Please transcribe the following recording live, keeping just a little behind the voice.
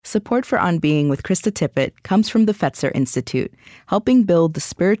Support for On Being with Krista Tippett comes from the Fetzer Institute, helping build the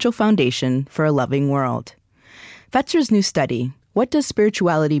spiritual foundation for a loving world. Fetzer's new study, What Does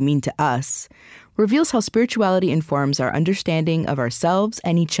Spirituality Mean to Us?, reveals how spirituality informs our understanding of ourselves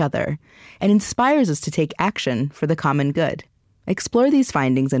and each other, and inspires us to take action for the common good. Explore these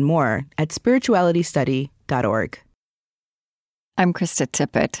findings and more at spiritualitystudy.org. I'm Krista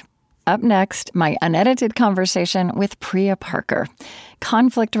Tippett. Up next, my unedited conversation with Priya Parker,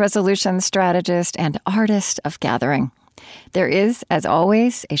 conflict resolution strategist and artist of gathering. There is, as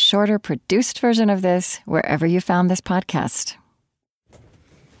always, a shorter produced version of this wherever you found this podcast.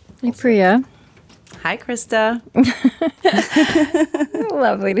 Hey, Priya. Hi, Krista.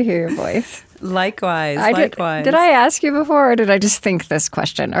 Lovely to hear your voice. Likewise. Did I ask you before, or did I just think this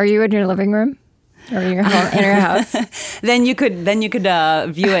question? Are you in your living room? Or in your house? Then you could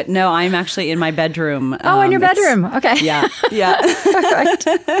view it. No, I'm actually in my bedroom. In your bedroom. Okay. Yeah. Perfect.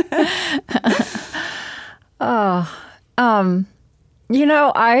 I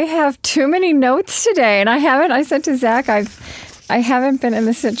have too many notes today, and I said to Zach, I haven't been in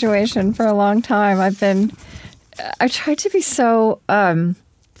this situation for a long time. I tried to be so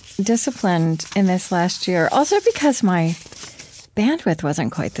disciplined in this last year, also because my bandwidth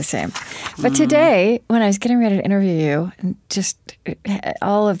wasn't quite the same. But today, when I was getting ready to interview you, and just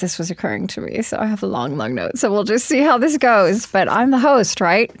all of this was occurring to me. So I have a long note. So we'll just see how this goes. But I'm the host,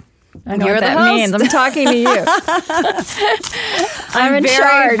 right? I know You're what that host. means. I'm talking to you. I'm in very,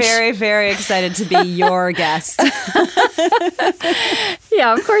 charge. very, very excited to be your guest.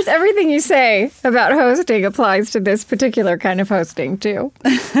 Yeah, of course, everything you say about hosting applies to this particular kind of hosting, too.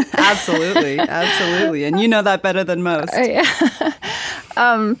 Absolutely. And you know that better than most.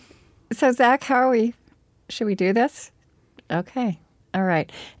 So, Zach, how are we? Should we do this? Okay. All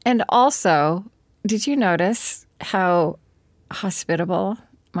right. And also, did you notice how hospitable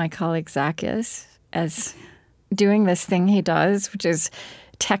my colleague Zach is as doing this thing he does, which is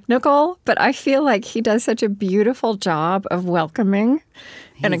technical, but I feel like he does such a beautiful job of welcoming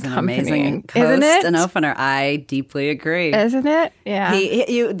and accompanying. An amazing Isn't host it? and opener. I deeply agree. Isn't it? Yeah.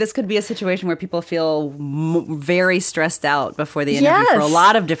 This could be a situation where people feel very stressed out before the interview for a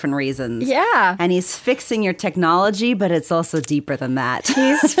lot of different reasons. Yeah. And he's fixing your technology, but it's also deeper than that.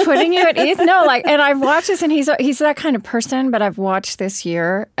 He's putting you at ease. No, and I've watched this, and he's that kind of person, but I've watched this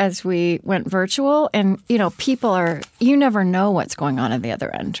year as we went virtual, and, you never know what's going on at the other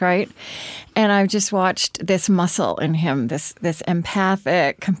end, right? And I've just watched this muscle in him, this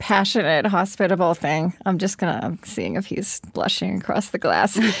empathic, compassionate, hospitable thing. I'm seeing if he's blushing across the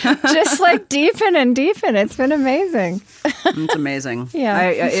glass. Just deepen and deepen. It's been amazing. It's amazing. Yeah.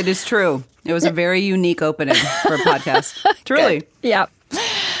 It is true. It was a very unique opening for a podcast. Truly. Good. Yeah.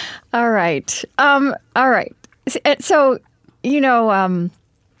 All right. So,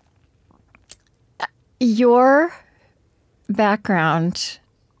 your background.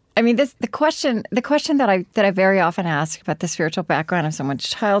 I mean, the question that I very often ask about the spiritual background of someone's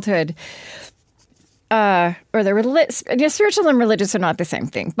childhood, or spiritual and religious are not the same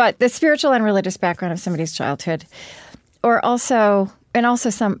thing, but the spiritual and religious background of somebody's childhood, what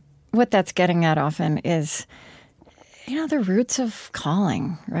that's getting at often is, the roots of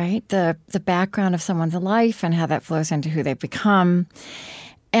calling, right? The background of someone's life and how that flows into who they become.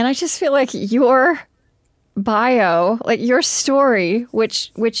 And I just feel like your bio, your story, which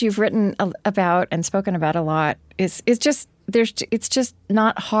you've written about and spoken about a lot, it's just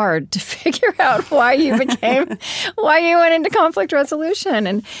not hard to figure out why you went into conflict resolution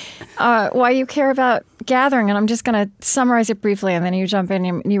and why you care about gathering. And I'm just going to summarize it briefly, and then you jump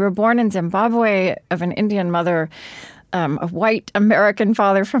in. You were born in Zimbabwe of an Indian mother, a white American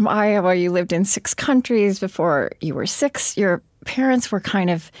father from Iowa. You lived in 6 countries before you were 6. Your parents were kind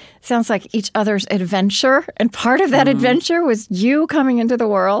of, sounds like, each other's adventure. And part of that adventure was you coming into the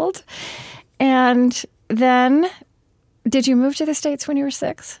world. And then, did you move to the States when you were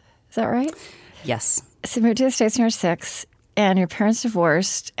 6? Is that right? Yes. So you moved to the States when you were 6, and your parents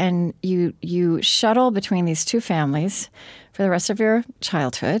divorced, and you shuttle between these 2 families for the rest of your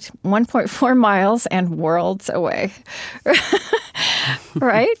childhood, 1.4 miles and worlds away.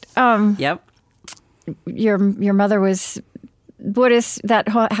 Right? Yep. Your mother was Buddhist. That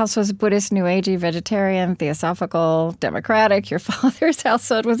house was Buddhist, New Agey, vegetarian, theosophical, democratic. Your father's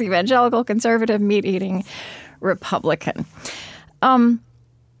household was evangelical, conservative, meat-eating, Republican.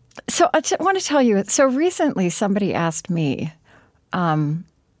 So I want to tell you, so recently somebody asked me, I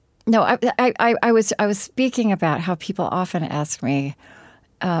was speaking about how people often ask me,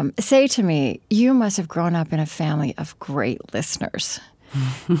 say to me, you must have grown up in a family of great listeners.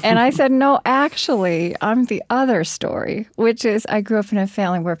 And I said, no, actually, I'm the other story, which is I grew up in a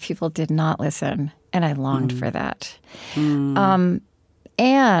family where people did not listen, and I longed for that.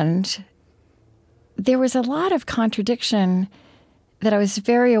 And there was a lot of contradiction that I was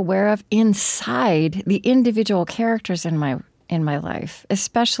very aware of inside the individual characters in my life,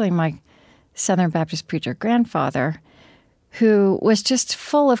 especially my Southern Baptist preacher grandfather, who was just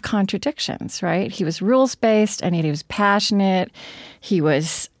full of contradictions, right? He was rules-based, and he was passionate. He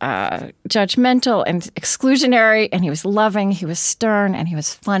was judgmental and exclusionary, and he was loving. He was stern, and he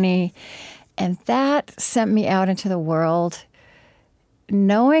was funny. And that sent me out into the world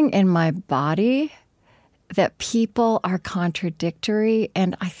knowing in my body that people are contradictory.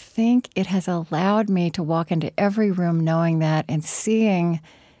 And I think it has allowed me to walk into every room knowing that and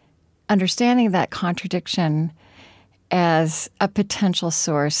understanding that contradiction as a potential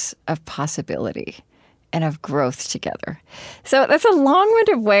source of possibility and of growth together. So that's a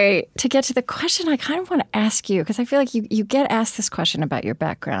long-winded way to get to the question I kind of want to ask you, because I feel like you get asked this question about your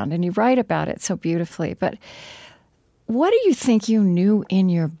background, and you write about it so beautifully. But what do you think you knew in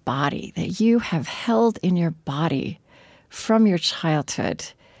your body, that you have held in your body from your childhood,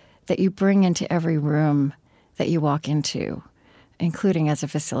 that you bring into every room that you walk into, including as a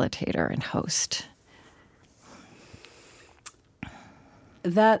facilitator and host?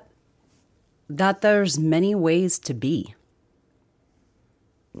 That there's many ways to be.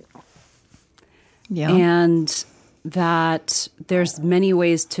 Yeah. And that there's many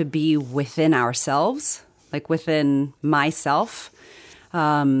ways to be within ourselves, like within myself.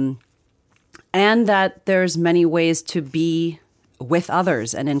 And that there's many ways to be with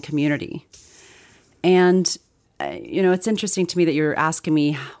others and in community. And, it's interesting to me that you're asking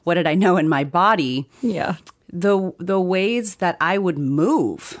me, what did I know in my body? Yeah. The ways that I would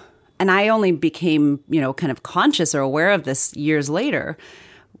move, and I only became, kind of conscious or aware of this years later,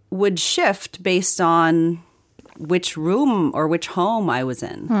 would shift based on which room or which home I was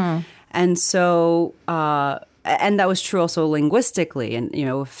in. And so, and that was true also linguistically. And,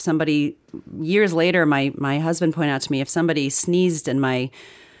 if somebody, years later, my husband pointed out to me, if somebody sneezed in my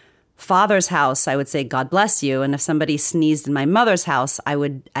father's house, I would say, God bless you. And if somebody sneezed in my mother's house, I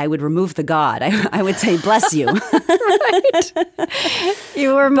would remove the God. I would say, bless you. Right.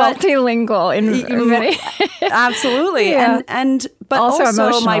 You were multilingual in many. Absolutely. Yeah. But also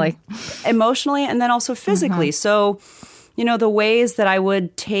emotionally and then also physically. So, the ways that I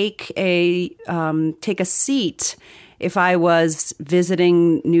would take a seat if I was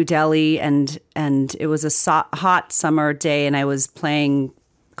visiting New Delhi and it was a hot summer day and I was playing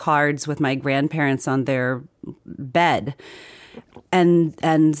cards with my grandparents on their bed,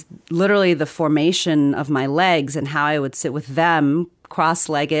 and literally the formation of my legs and how I would sit with them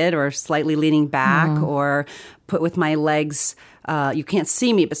cross-legged or slightly leaning back or put with my legs, you can't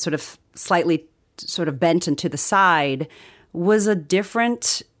see me, but sort of slightly sort of bent and to the side, was a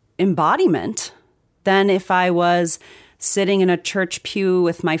different embodiment than if I was sitting in a church pew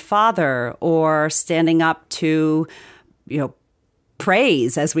with my father or standing up to,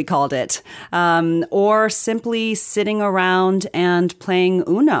 praise, as we called it, or simply sitting around and playing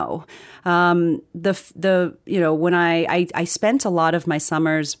Uno. When I spent a lot of my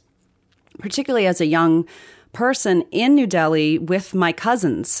summers, particularly as a young person in New Delhi with my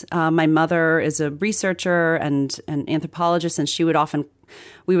cousins. My mother is a researcher and an anthropologist, and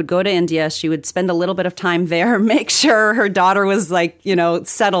we would go to India. She would spend a little bit of time there, make sure her daughter was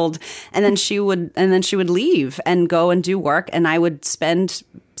settled, and then she would leave and go and do work. And I would spend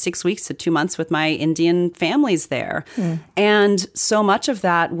 6 weeks to 2 months with my Indian families there. And so much of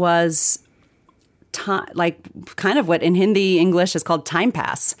that was time, kind of what in Hindi English is called time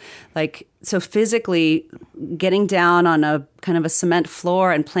pass. So physically getting down on a kind of a cement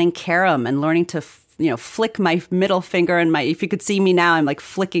floor and playing carom and learning to flick my middle finger and if you could see me now, I'm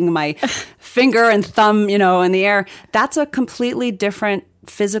flicking my finger and thumb, in the air. That's a completely different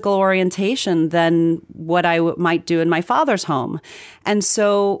physical orientation than what I might do in my father's home. And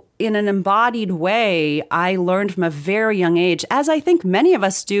so in an embodied way, I learned from a very young age, as I think many of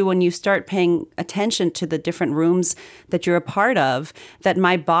us do when you start paying attention to the different rooms that you're a part of, that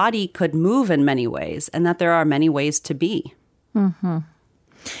my body could move in many ways and that there are many ways to be. Mm-hmm.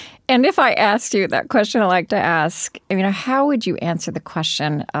 And if I asked you that question I like to ask, how would you answer the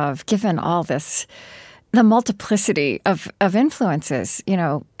question of, given all this, the multiplicity of influences,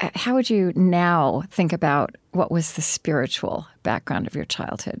 how would you now think about what was the spiritual background of your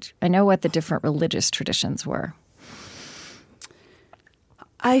childhood? I know what the different religious traditions were.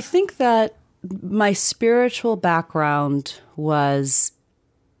 I think that my spiritual background was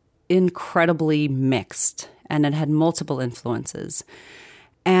incredibly mixed, and it had multiple influences.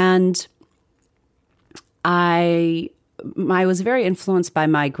 And I was very influenced by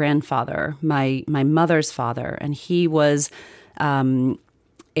my grandfather, my mother's father, and he was a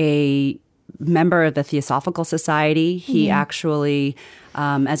member of the Theosophical Society. He actually,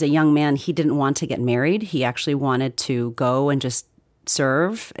 as a young man, he didn't want to get married. He actually wanted to go and just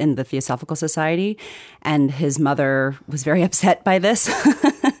serve in the Theosophical Society, and his mother was very upset by this.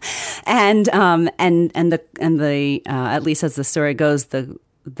 and the at least as the story goes, the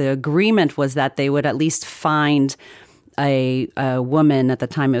agreement was that they would at least find a woman, at the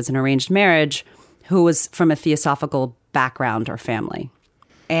time it was an arranged marriage, who was from a Theosophical background or family.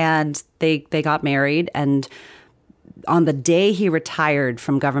 And they got married, and on the day he retired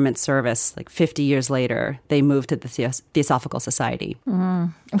from government service, like 50 years later, they moved to the Theosophical Society.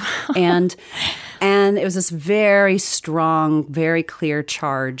 And it was this very strong, very clear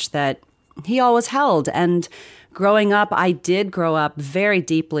charge that he always held. And growing up, I did grow up very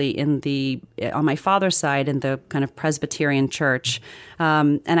deeply on my father's side, in the kind of Presbyterian church.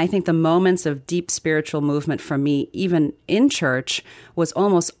 And I think the moments of deep spiritual movement for me, even in church, was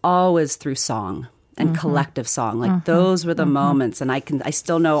almost always through song and collective song. Like those were the moments. And I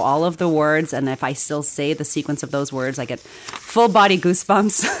still know all of the words. And if I still say the sequence of those words, I get full body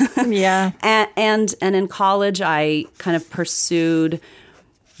goosebumps. Yeah. And in college, I kind of pursued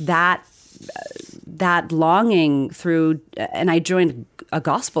that longing through, and I joined a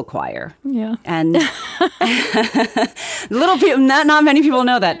gospel choir. Yeah. And little people, not many people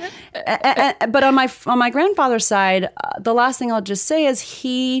know that. But on my grandfather's side, the last thing I'll just say is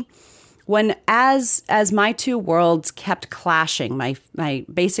as my two worlds kept clashing, my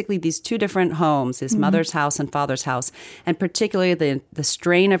basically these two different homes, his mother's house and father's house, and particularly the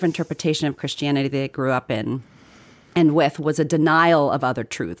strain of interpretation of Christianity that I grew up in and with, was a denial of other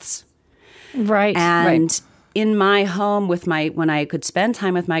truths. Right. And in my home when I could spend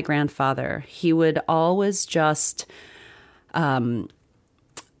time with my grandfather, he would always just allow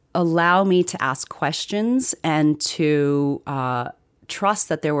me to ask questions and to trust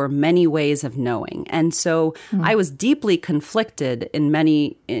that there were many ways of knowing. And so I was deeply conflicted in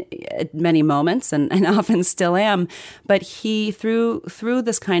many moments, and often still am. But he, through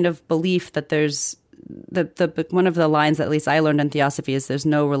this kind of belief that there's one of the lines that at least I learned in Theosophy is there's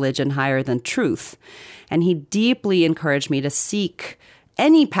no religion higher than truth. And he deeply encouraged me to seek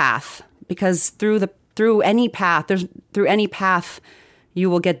any path, because through any path you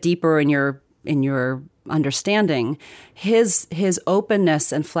will get deeper in your understanding. His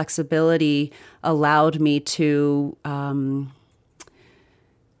openness and flexibility allowed me to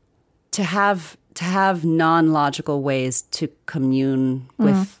have non-logical ways to commune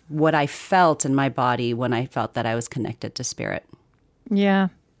with what I felt in my body when I felt that I was connected to spirit. Yeah.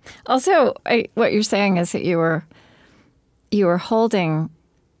 Also, what you're saying is that you were holding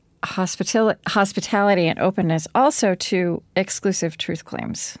hospitality and openness also to exclusive truth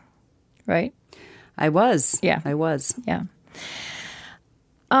claims, right? I was. Yeah. I was. Yeah.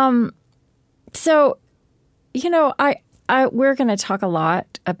 So, we're going to talk a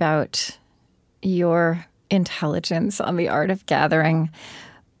lot about your intelligence on the art of gathering,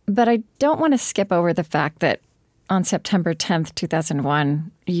 but I don't want to skip over the fact that on September 10th,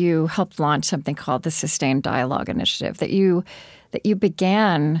 2001, you helped launch something called the Sustained Dialogue Initiative that you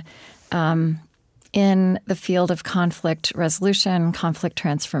began in the field of conflict resolution, conflict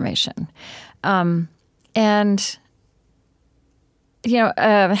transformation. Hal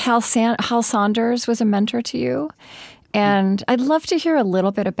Saunders was a mentor to you. And I'd love to hear a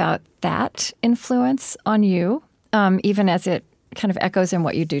little bit about that influence on you, even as it kind of echoes in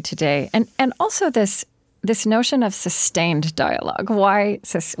what you do today. And also this notion of sustained dialogue. What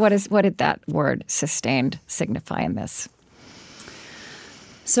did that word sustained signify in this?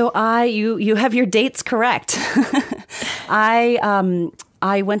 So you have your dates correct. I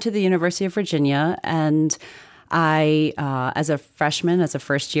went to the University of Virginia, and I, as a freshman, as a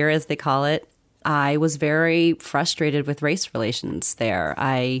first year, as they call it, I was very frustrated with race relations there.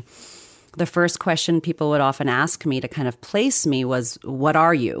 The first question people would often ask me to kind of place me was, "What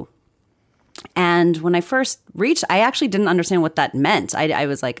are you?" And when I first reached, I actually didn't understand what that meant. I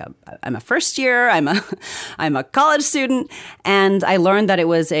was like, I'm a first year, I'm a college student, and I learned that it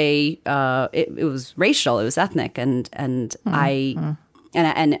was it was racial, it was ethnic, and I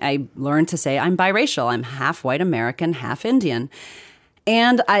learned to say I'm biracial, I'm half white American, half Indian.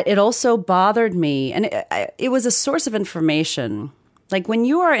 And it also bothered me, and it was a source of information. Like when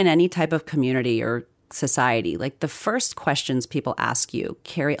you are in any type of community or society, like the first questions people ask you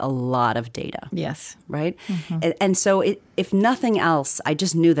carry a lot of data. Yes. Right? Mm-hmm. And so if nothing else, I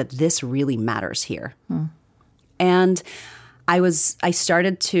just knew that this really matters here. And I was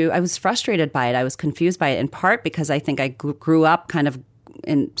frustrated by it. I was confused by it, in part because I think I grew up kind of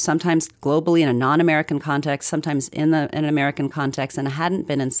sometimes globally in a non-American context, sometimes in an American context, and I hadn't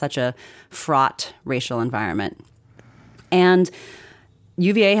been in such a fraught racial environment. And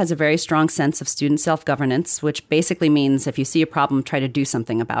UVA has a very strong sense of student self-governance, which basically means if you see a problem, try to do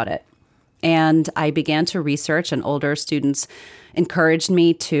something about it. And I began to research, and older students encouraged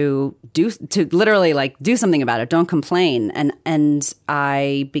me to literally like do something about it. Don't complain. And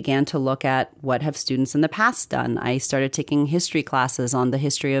I began to look at what have students in the past done. I started taking history classes on the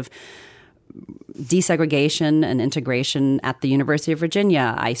history of desegregation and integration at the University of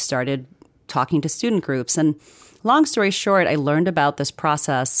Virginia. I started talking to student groups. And long story short, I learned about this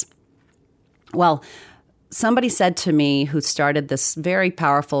process. Well, somebody said to me, who started this very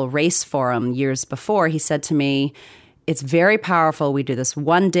powerful race forum years before, he said to me, it's very powerful. We do this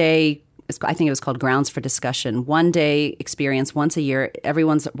one day, I think it was called Grounds for Discussion, one day experience once a year.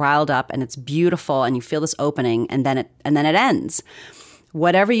 Everyone's riled up and it's beautiful and you feel this opening and then it ends.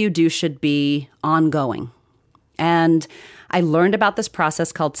 Whatever you do should be ongoing. And I learned about this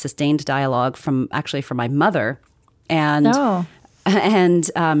process called sustained dialogue from my mother. And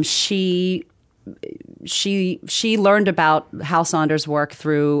she learned about Hal Saunders' work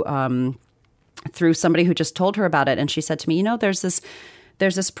through somebody who just told her about it, and she said to me, there's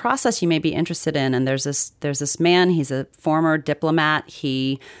this process you may be interested in, and there's this man. He's a former diplomat.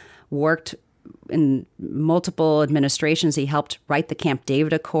 He worked in multiple administrations. He helped write the Camp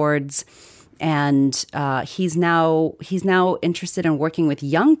David Accords, and he's now interested in working with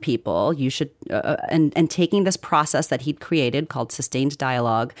young people. You should and taking this process that he'd created called sustained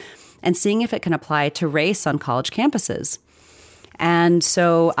dialogue, and seeing if it can apply to race on college campuses. And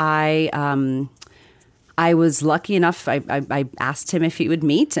so I was lucky enough, I asked him if he would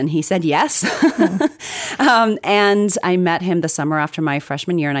meet, and he said yes. And I met him the summer after my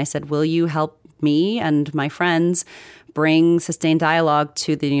freshman year, and I said, will you help me and my friends bring sustained dialogue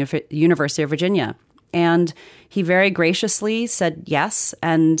to the University of Virginia? And he very graciously said yes,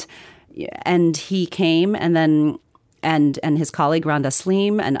 and he came, and then and his colleague Rhonda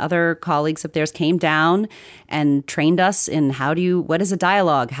Sleem and other colleagues of theirs came down and trained us in what is a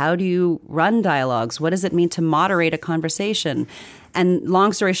dialogue? How do you run dialogues? What does it mean to moderate a conversation? And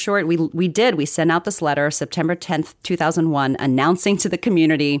long story short, we sent out this letter September 10th, 2001, announcing to the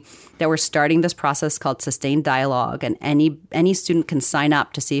community that we're starting this process called sustained dialogue, and any student can sign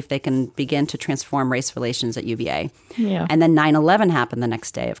up to see if they can begin to transform race relations at UVA. Yeah. And then 9/11 happened the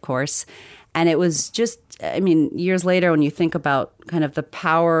next day, of course. And it was just, years later, when you think about kind of the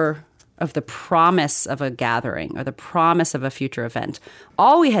power of the promise of a gathering or the promise of a future event,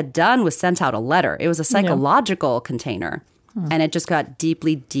 all we had done was sent out a letter. It was a psychological container. And it just got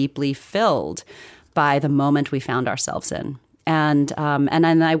deeply, deeply filled by the moment we found ourselves in. And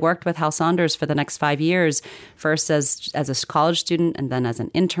then I worked with Hal Saunders for the next 5 years, first as a college student and then as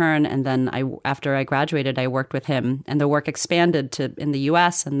an intern. And then after I graduated, I worked with him. And the work expanded to in the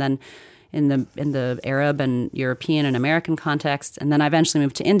U.S. and then in the Arab and European and American context. And then I eventually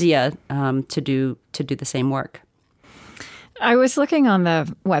moved to India to do the same work. I was looking on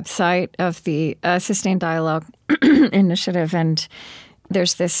the website of the Sustained Dialogue Initiative, and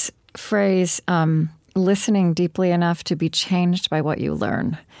there's this phrase, listening deeply enough to be changed by what you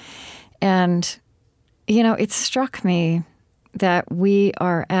learn. And, it struck me that we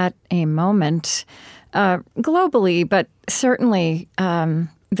are at a moment globally, but certainly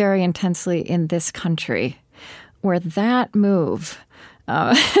very intensely in this country, where that move,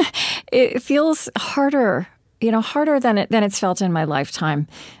 it feels harder harder than it's felt in my lifetime,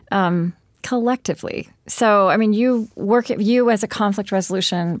 collectively. So, you as a conflict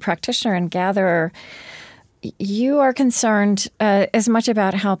resolution practitioner and gatherer, you are concerned as much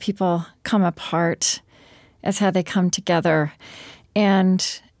about how people come apart as how they come together.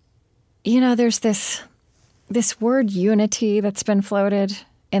 And, there's this word unity that's been floated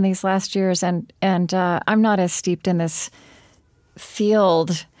in these last years, and I'm not as steeped in this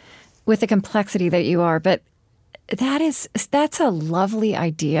field with the complexity that you are, but that's a lovely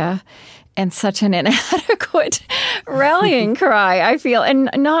idea and such an inadequate rallying cry, I feel. And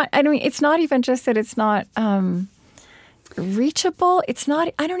it's not even just that it's not reachable. It's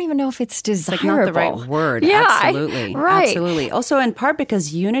not, I don't even know if it's desirable. It's like not the right word. Yeah, absolutely. Right. Absolutely. Also, in part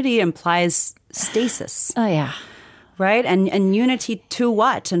because unity implies stasis. Oh, yeah. Right? And unity to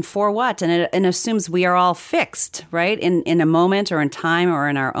what and for what? And it assumes we are all fixed, right? In a moment or in time or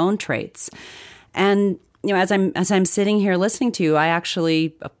in our own traits. And as I'm sitting here listening to you, I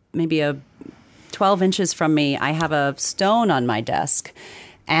actually, maybe 12 inches from me, I have a stone on my desk.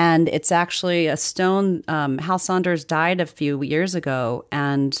 And it's actually a stone. Hal Saunders died a few years ago,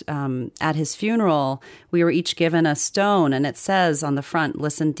 and at his funeral, we were each given a stone, and it says on the front,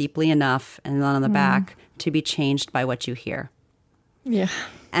 "Listen deeply enough," and then on the back, "To be changed by what you hear." Yeah.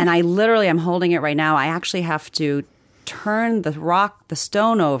 And I'm holding it right now. I actually have to turn the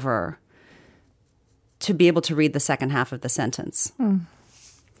stone over to be able to read the second half of the sentence.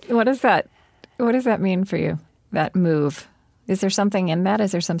 What does that mean for you, that move? Is there something in that?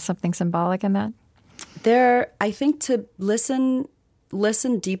 Is there something symbolic in that? I think to listen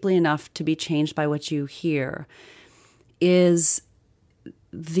deeply enough to be changed by what you hear is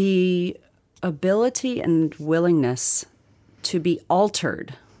the ability and willingness to be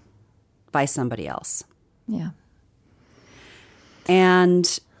altered by somebody else. Yeah.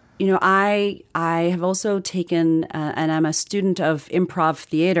 And, I have also taken, and I'm a student of improv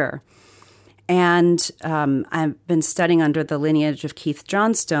theater. And I've been studying under the lineage of Keith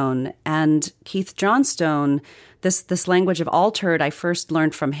Johnstone. And Keith Johnstone, this language of altered, I first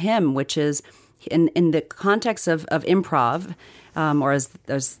learned from him, which is in the context of improv, or as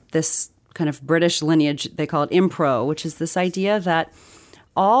this kind of British lineage, they call it impro, which is this idea that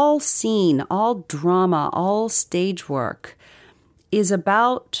all scene, all drama, all stage work is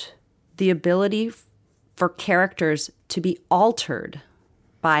about the ability for characters to be altered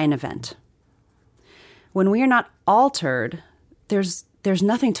by an event. When we are not altered, there's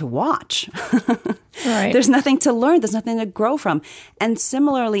nothing to watch. Right. There's nothing to learn. There's nothing to grow from. And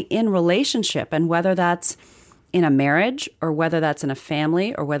similarly in relationship, and whether that's in a marriage or whether that's in a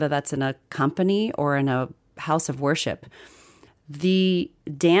family or whether that's in a company or in a house of worship, the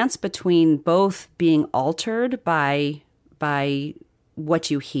dance between both being altered by what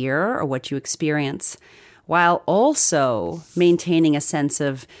you hear or what you experience, while also maintaining a sense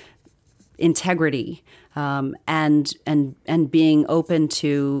of integrity, and being open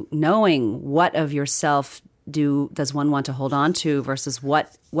to knowing what of yourself does one want to hold on to versus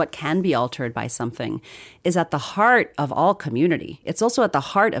what can be altered by something, is at the heart of all community. It's also at the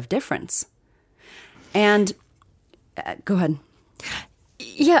heart of difference. And go ahead.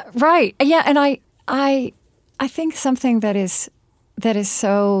 Yeah, right. Yeah, and I think something that is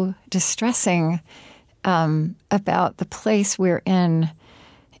so distressing about the place we're in,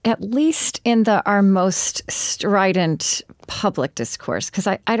 at least in our most strident public discourse, because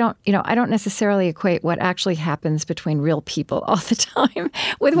I don't necessarily equate what actually happens between real people all the time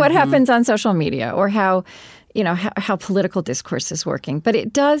with what happens on social media or how political discourse is working. But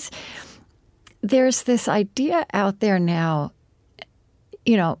it does. There's this idea out there now,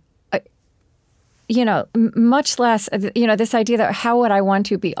 much less, this idea that how would I want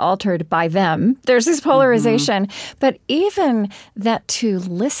to be altered by them? There's this polarization. But even that to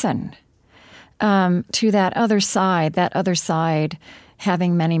listen to that other side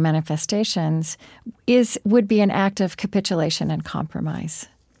having many manifestations would be an act of capitulation and compromise.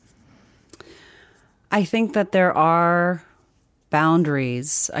 I think that there are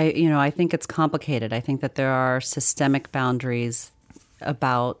boundaries. I think it's complicated. I think that there are systemic boundaries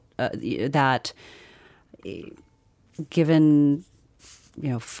about that. Given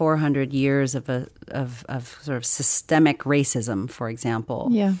 400 years of sort of systemic racism, for example,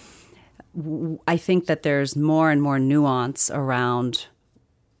 yeah, I think that there's more and more nuance around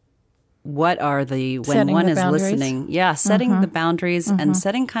what are when setting one the is boundaries. Listening, setting the boundaries and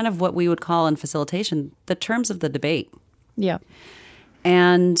setting kind of what we would call in facilitation the terms of the debate. Yeah,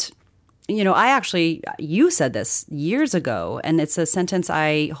 and you said this years ago, and it's a sentence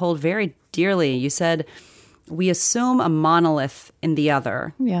I hold very dearly. You said, we assume a monolith in the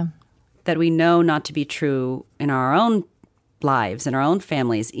other that we know not to be true in our own lives, in our own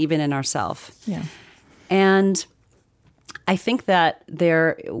families, even in ourselves. Yeah. And I think that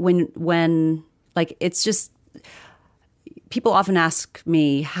when it's just, people often ask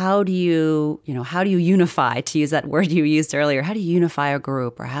me, how do you unify, to use that word you used earlier, how do you unify a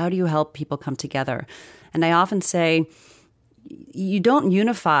group, or how do you help people come together? And I often say, you don't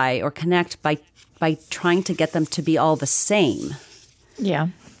unify or connect by trying to get them to be all the same. Yeah.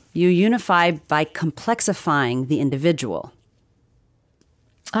 You unify by complexifying the individual.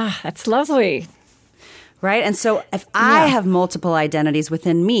 Ah, that's lovely. Right? And so if I have multiple identities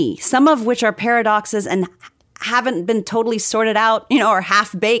within me, some of which are paradoxes and haven't been totally sorted out, or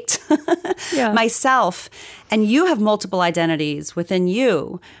half-baked myself, and you have multiple identities within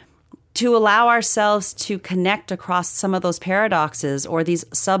you, to allow ourselves to connect across some of those paradoxes or these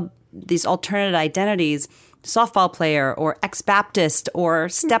alternate identities softball player or ex-Baptist or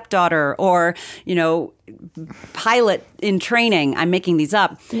stepdaughter or, pilot in training. I'm making these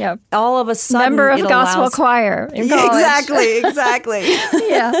up. Yep. All of a sudden, member of gospel choir in college. Exactly.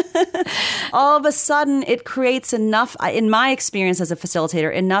 Yeah. All of a sudden, it creates enough, in my experience as a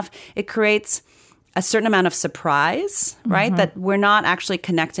facilitator, it creates a certain amount of surprise, right? That we're not actually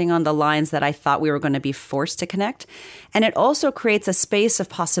connecting on the lines that I thought we were going to be forced to connect. And it also creates a space of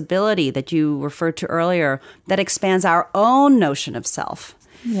possibility that you referred to earlier that expands our own notion of self.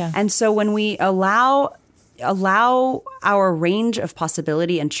 Yeah. And so when we allow our range of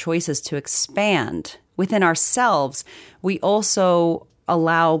possibility and choices to expand within ourselves, we also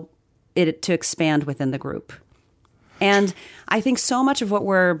allow it to expand within the group. And I think so much of what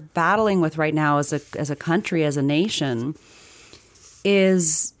we're battling with right now as a country, as a nation,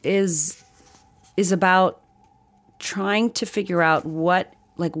 is about trying to figure out what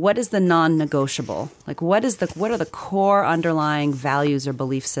is the non-negotiable? What are the core underlying values or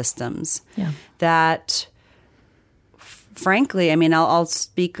belief systems that, frankly, I mean, I'll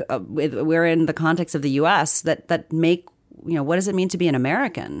speak. We're in the context of the U.S. that make, what does it mean to be an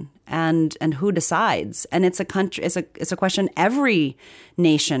American, and who decides? And it's a country. It's a question every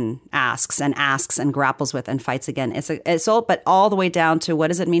nation asks and grapples with and fights again. But all the way down to, what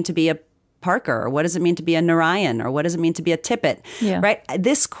does it mean to be a Parker, or what does it mean to be a Narayan, or what does it mean to be a Tippett? Yeah. Right?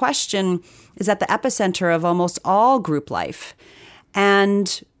 This question is at the epicenter of almost all group life,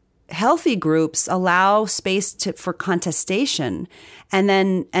 and healthy groups allow space for contestation, and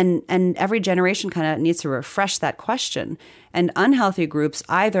then and every generation kind of needs to refresh that question. And unhealthy groups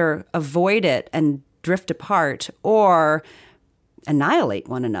either avoid it and drift apart or annihilate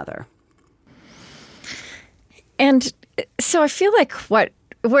one another. And so I feel like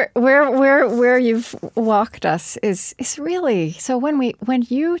where you've walked us is really, so when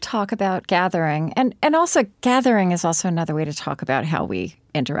you talk about gathering, and also gathering is also another way to talk about how we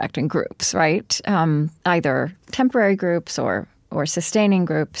interact in groups, right? Either temporary groups or sustaining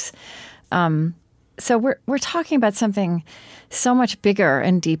groups. So we're talking about something so much bigger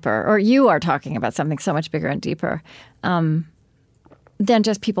and deeper, or you are talking about something so much bigger and deeper than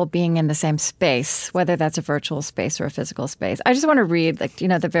just people being in the same space, whether that's a virtual space or a physical space. I just want to read,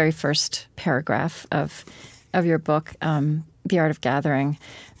 the very first paragraph of your book, The Art of Gathering.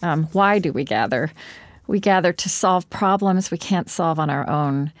 Why do we gather? We gather to solve problems we can't solve on our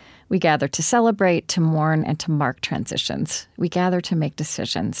own. We gather to celebrate, to mourn, and to mark transitions. We gather to make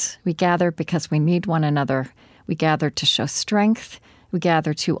decisions. We gather because we need one another. We gather to show strength. We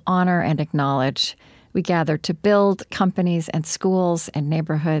gather to honor and acknowledge. We gather to build companies and schools and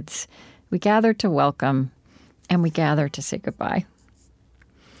neighborhoods. We gather to welcome, and we gather to say goodbye.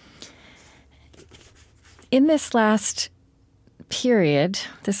 In this last period,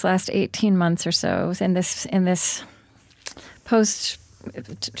 this last 18 months or so, in this post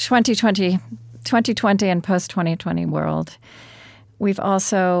 2020 and post-2020 world, we've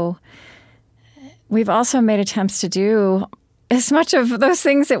also made attempts to do as much of those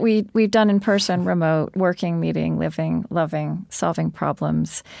things that we've done in person, remote, working, meeting, living, loving, solving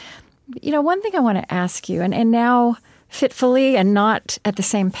problems. One thing I want to ask you, and now fitfully and not at the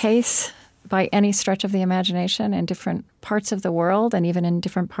same pace by any stretch of the imagination in different parts of the world and even in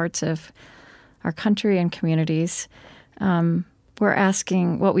different parts of our country and communities, we're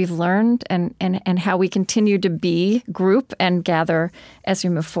asking what we've learned and how we continue to be group and gather as we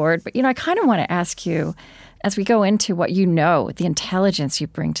move forward. But, I kind of want to ask you, as we go into what the intelligence you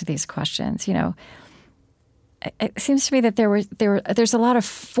bring to these questions, it seems to me that there's a lot of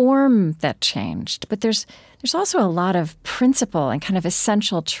form that changed, but there's also a lot of principle and kind of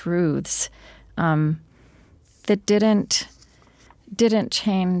essential truths that didn't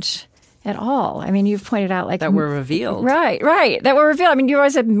change at all. I mean, you've pointed out that were revealed. Right. That were revealed. I mean, you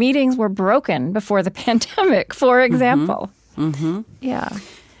always said meetings were broken before the pandemic, for example. Mm-hmm. Yeah.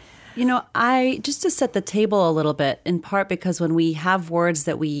 I just to set the table a little bit, in part because when we have words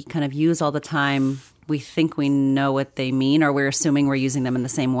that we kind of use all the time, we think we know what they mean, or we're assuming we're using them in the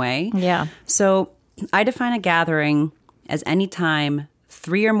same way. Yeah. So I define a gathering as any time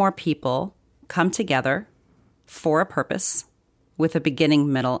 3 or more people come together for a purpose with a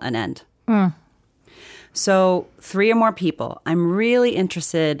beginning, middle, and end. Mm. So 3 or more people. I'm really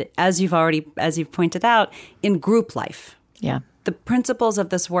interested, as you've pointed out, in group life. Yeah. The principles of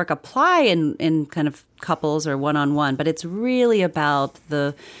this work apply in kind of couples or one-on-one, but it's really about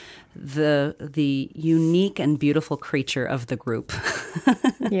the unique and beautiful creature of the group.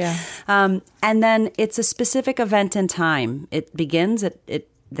 Yeah. And then it's a specific event in time. It begins,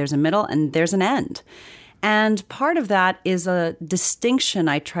 there's a middle, and there's an end. And part of that is a distinction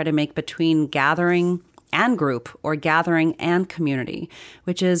I try to make between gathering and group or gathering and community,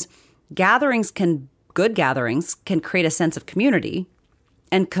 which is good gatherings can create a sense of community,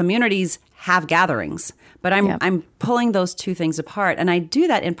 and communities have gatherings. But I'm pulling those two things apart. And I do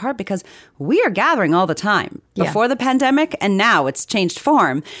that in part because we are gathering all the time. Before the pandemic, and now it's changed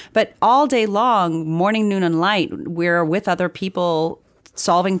form. But all day long, morning, noon, and night, we're with other people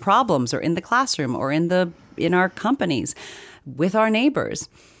solving problems, or in the classroom, or in our companies, with our neighbors.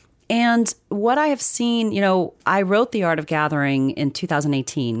 And what I have seen, I wrote The Art of Gathering in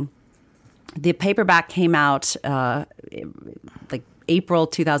 2018. The paperback came out like April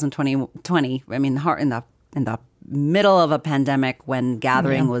 2020. I mean, in the middle of a pandemic when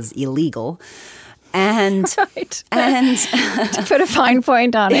gathering was illegal. And and to put a fine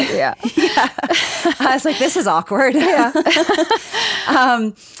point on it, I was like, this is awkward.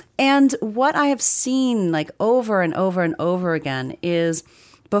 And what I have seen like over and over and over again is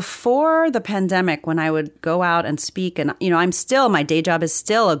before the pandemic, when I would go out and speak, and my day job is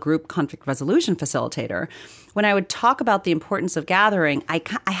still a group conflict resolution facilitator. When I would talk about the importance of gathering, I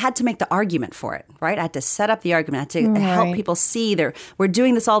had to make the argument for it, right? I had to set up the argument. I had to help people see we're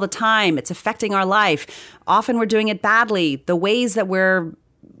doing this all the time. It's affecting our life. Often we're doing it badly. The ways that we're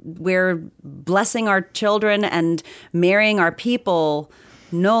blessing our children and marrying our people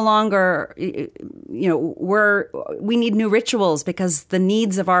no longer, we need new rituals because the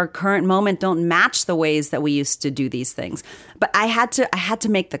needs of our current moment don't match the ways that we used to do these things. But I had to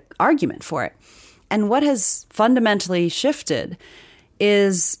make the argument for it. And what has fundamentally shifted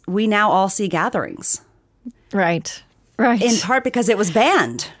is we now all see gatherings. Right. In part because it was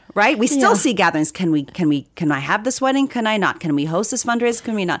banned, right? We still see gatherings. Can I have this wedding? Can I not? Can we host this fundraiser?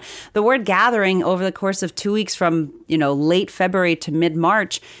 Can we not? The word gathering over the course of 2 weeks from, late February to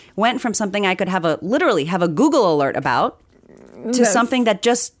mid-March went from something I could literally have a Google alert about to something that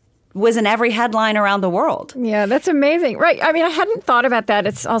just was in every headline around the world. Yeah, that's amazing. Right. I mean, I hadn't thought about that.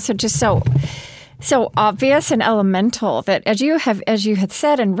 It's also just so obvious and elemental that as you had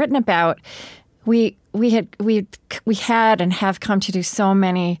said and written about, we had and have come to do so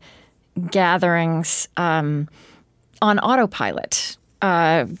many gatherings on autopilot,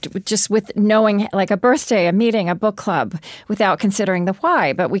 just with knowing like a birthday, a meeting, a book club, without considering the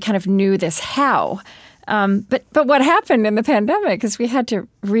why. But we kind of knew this how. But what happened in the pandemic is we had to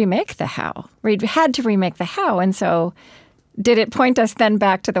remake the how. We had to remake the how, and so did it point us then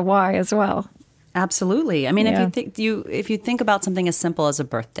back to the why as well? Absolutely. I mean, if you think about something as simple as a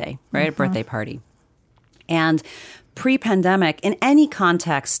birthday, right? A birthday party. And pre-pandemic, in any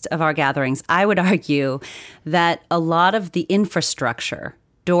context of our gatherings, I would argue that a lot of the infrastructure,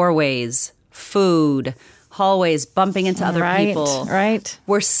 doorways, food, hallways, bumping into other people,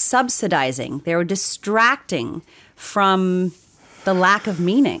 were subsidizing. They were distracting from the lack of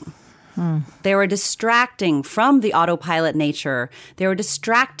meaning. They were distracting from the autopilot nature. They were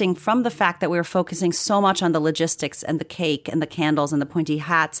distracting from the fact that we were focusing so much on the logistics and the cake and the candles and the pointy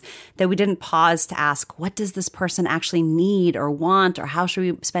hats that we didn't pause to ask, what does this person actually need or want, or how should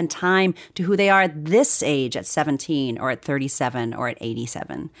we spend time to who they are at this age, at 17 or at 37 or at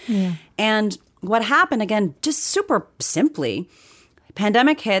 87? Yeah. And what happened, again, just super simply,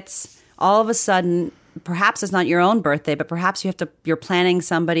 pandemic hits, all of a sudden, perhaps it's not your own birthday, but perhaps you're planning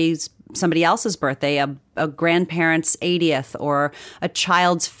somebody else's birthday, a grandparent's 80th or a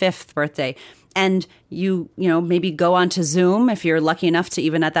child's 5th birthday. And you maybe go onto Zoom if you're lucky enough to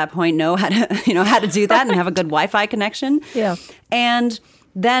even at that point know how to do that and have a good Wi-Fi connection. Yeah. And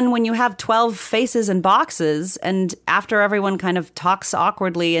then when you have 12 faces and boxes, and after everyone kind of talks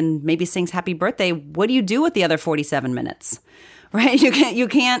awkwardly and maybe sings happy birthday, what do you do with the other 47 minutes? Right? You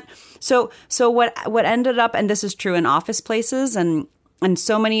can't. So what ended up, and this is true in office places and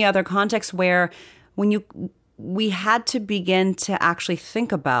so many other contexts where we had to begin to actually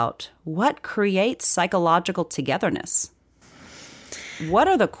think about what creates psychological togetherness. What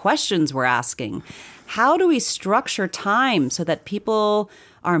are the questions we're asking? How do we structure time so that people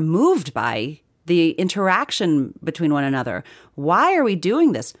are moved by the interaction between one another? Why are we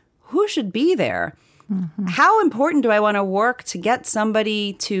doing this? Who should be there? Mm-hmm. How important do I want to work to get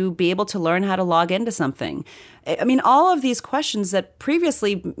somebody to be able to learn how to log into something? I mean, all of these questions that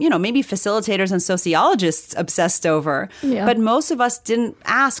previously, maybe facilitators and sociologists obsessed over, but most of us didn't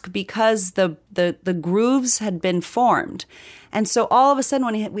ask because the grooves had been formed. And so all of a sudden,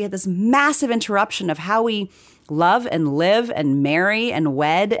 when we had this massive interruption of how we love and live and marry and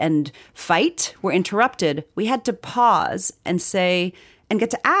wed and fight were interrupted, we had to pause and say, and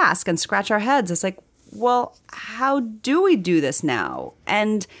get to ask and scratch our heads. It's like, well, how do we do this now?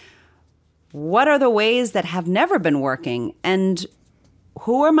 And what are the ways that have never been working? And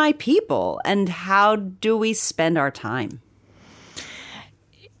who are my people and how do we spend our time?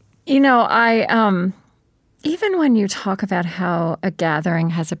 Even when you talk about how a gathering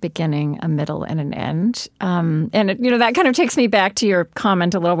has a beginning, a middle, and an end, that kind of takes me back to your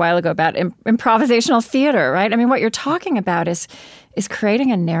comment a little while ago about improvisational theater, right? I mean, what you're talking about is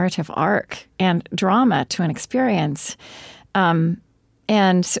creating a narrative arc and drama to an experience.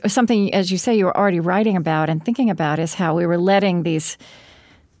 And something, as you say, you were already writing about and thinking about is how we were letting these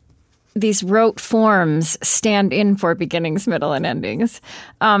rote forms stand in for beginnings, middle, and endings.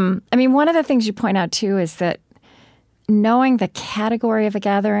 One of the things you point out, too, is that knowing the category of a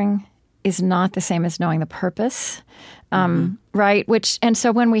gathering is not the same as knowing the purpose, right? And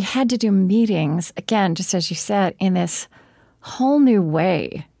so when we had to do meetings, again, just as you said, in this whole new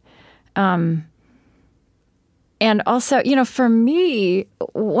way, and also, for me,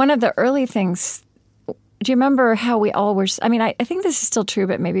 one of the early things, do you remember how we all were, I think this is still true,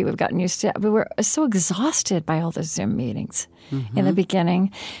 but maybe we've gotten used to it. We were so exhausted by all those Zoom meetings in the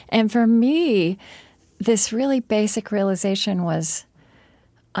beginning. And for me, this really basic realization was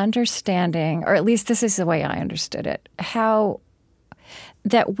understanding, or at least this is the way I understood it, how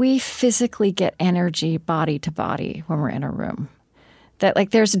that we physically get energy body to body when we're in a room.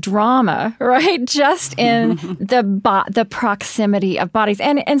 That there's drama, right? Just in the proximity of bodies,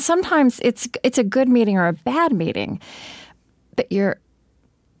 and sometimes it's a good meeting or a bad meeting, but you're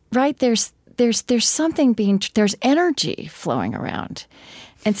right. There's something there's energy flowing around,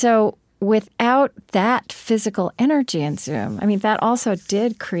 and so without that physical energy in Zoom, that also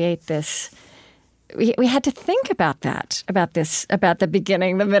did create this. We had to think about that, about the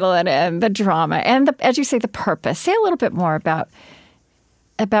beginning, the middle, and end, the drama, and as you say, the purpose. Say a little bit more about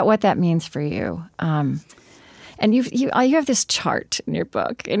what that means for you. And you have this chart in your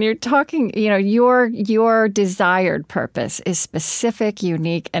book, and you're talking, your desired purpose is specific,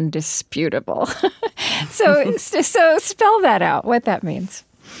 unique, and disputable. so spell that out, what that means,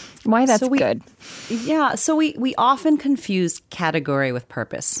 why that's good. Yeah, so we often confuse category with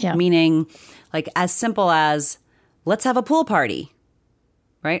purpose, meaning as simple as let's have a pool party,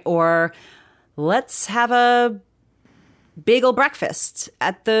 right? Or let's have a bagel breakfast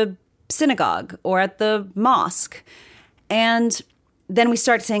at the synagogue or at the mosque. And then we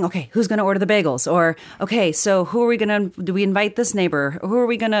start saying, okay, who's going to order the bagels? Or, okay, so do we invite this neighbor? Who are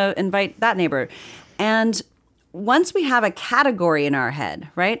we going to invite that neighbor? And once we have a category in our head,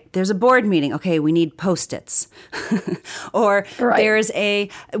 right? There's a board meeting. Okay, we need Post-its. Or we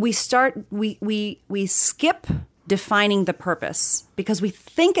skip defining the purpose because we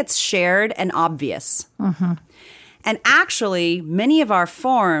think it's shared and obvious. Mm-hmm. And actually, many of our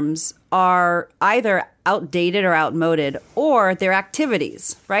forms are either outdated or outmoded, or they're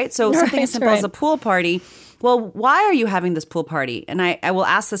activities, right? So something as simple as a pool party. Well, why are you having this pool party? And I will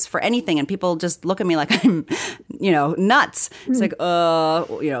ask this for anything, and people just look at me like I'm, nuts. It's like,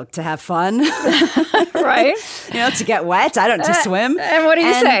 to have fun, right? To get wet. To swim. And what do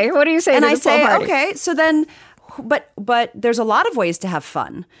you say? What do you say? And to the pool party? Okay, so then. But there's a lot of ways to have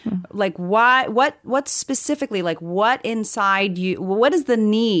fun. Like why? What specifically? Like what inside you? What is the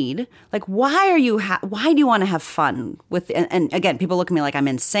need? Like why do you want to have fun with? And again, people look at me like I'm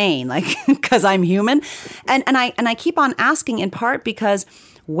insane, like because I'm human, and I keep on asking in part because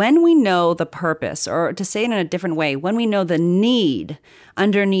when we know the purpose, or to say it in a different way, when we know the need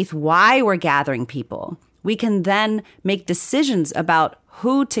underneath why we're gathering people, we can then make decisions about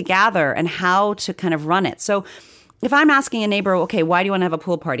who to gather and how to kind of run it. So if I'm asking a neighbor, okay, why do you want to have a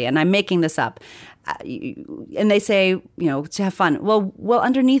pool party? And I'm making this up. And they say, to have fun. Well,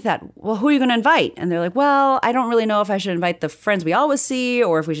 underneath that, who are you going to invite? And they're like, well, I don't really know if I should invite the friends we always see,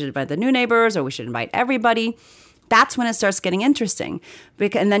 or if we should invite the new neighbors, or we should invite everybody. That's when it starts getting interesting.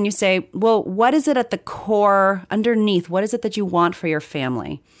 And then you say, well, what is it at the core underneath? What is it that you want for your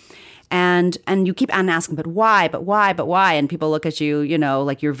family? And you keep on asking, but why? And people look at you,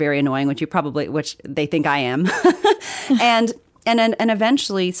 like you're very annoying, which they think I am. and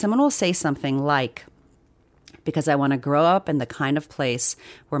eventually someone will say something like, because I want to grow up in the kind of place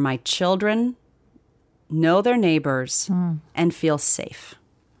where my children know their neighbors and feel safe.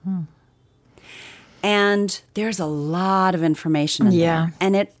 And there's a lot of information in there.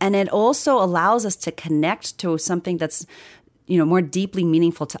 And it also allows us to connect to something that's more deeply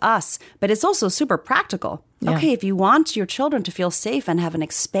meaningful to us, but it's also super practical. Yeah. Okay, if you want your children to feel safe and have an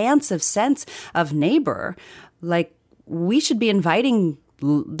expansive sense of neighbor, like we should be inviting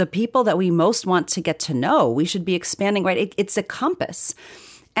the people that we most want to get to know. We should be expanding, right? It's a compass.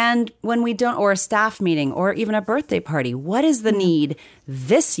 And when we don't, or a staff meeting, or even a birthday party, what is the need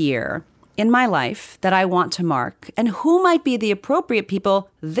this year in my life that I want to mark, and who might be the appropriate people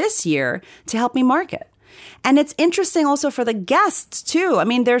this year to help me mark it. And it's interesting also for the guests too. I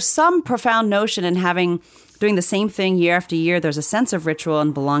mean, there's some profound notion in doing the same thing year after year. There's a sense of ritual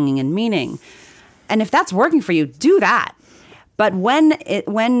and belonging and meaning. And if that's working for you, do that. But when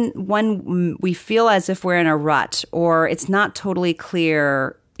we feel as if we're in a rut, or it's not totally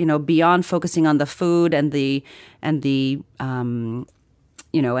clear, beyond focusing on the food and the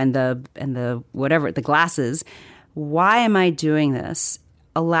whatever, the glasses, why am I doing this?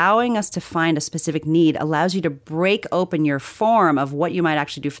 Allowing us to find a specific need allows you to break open your form of what you might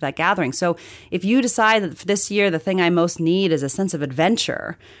actually do for that gathering. So if you decide that for this year, the thing I most need is a sense of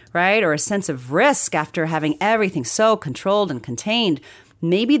adventure, right? Or a sense of risk after having everything so controlled and contained,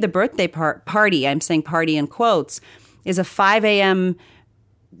 maybe the birthday party, I'm saying party in quotes, is a 5 a.m.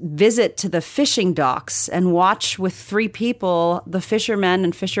 visit to the fishing docks and watch with 3 people, the fishermen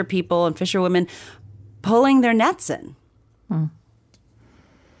and fisher people and fisherwomen pulling their nets in.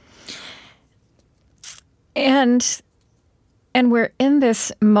 And we're in this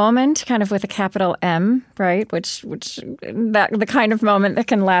moment, kind of with a capital M, right? Which the kind of moment that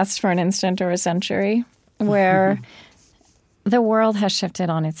can last for an instant or a century, where the world has shifted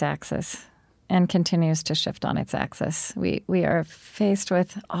on its axis and continues to shift on its axis. We are faced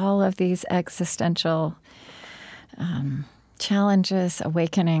with all of these existential challenges,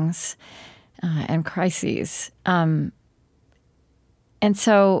 awakenings, and crises, and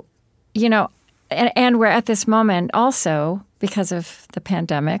so, And we're at this moment also, because of the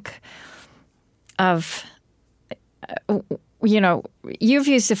pandemic, of, you've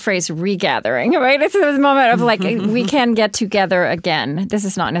used the phrase regathering, right? It's this moment of like, we can get together again. This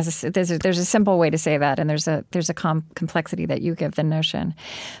is not necessary. There's a simple way to say that, and there's a complexity that you give the notion.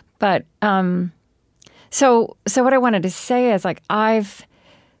 But so what I wanted to say is, like, I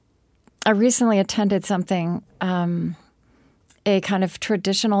recently attended something, a kind of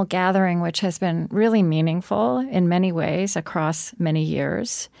traditional gathering, which has been really meaningful in many ways across many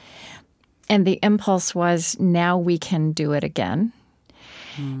years. And the impulse was, now we can do it again.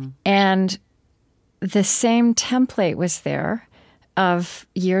 And the same template was there of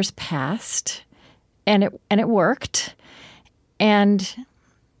years past, and it worked. And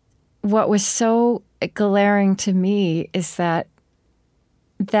what was so glaring to me is that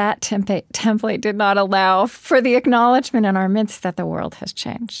template did not allow for the acknowledgement in our midst that the world has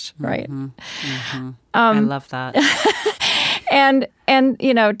changed, right? I love that. and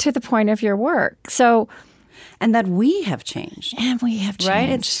to the point of your work. So, and that we have changed. And we have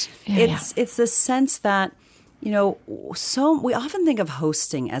changed. Right? It's the sense that, so we often think of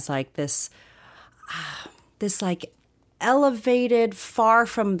hosting as like this like elevated, far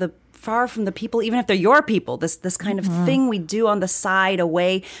from the people, even if they're your people, this kind of thing we do on the side,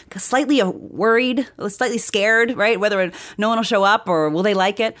 away, slightly worried, slightly scared, right? Whether no one will show up or will they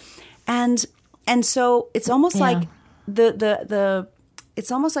like it, and so it's almost like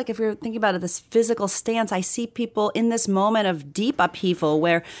it's almost like, if you're thinking about it, this physical stance. I see people in this moment of deep upheaval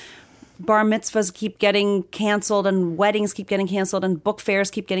where bar mitzvahs keep getting canceled and weddings keep getting canceled and book fairs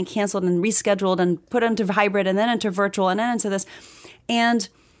keep getting canceled and rescheduled and put into hybrid and then into virtual and then into this, and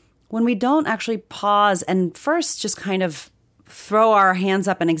when we don't actually pause and first just kind of throw our hands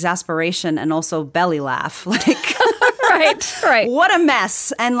up in exasperation and also belly laugh, like, right, what a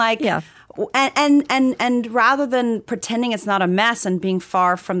mess, and like, and rather than pretending it's not a mess and being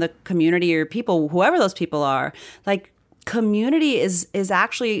far from the community or people, whoever those people are, like, community is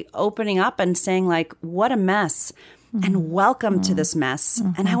actually opening up and saying, like, what a mess, and welcome to this mess,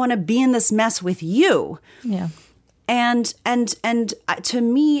 and I want to be in this mess with you. Yeah. And to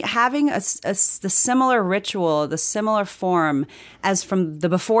me, having the similar ritual, the similar form as from the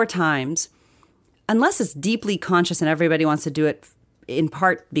before times, unless it's deeply conscious and everybody wants to do it in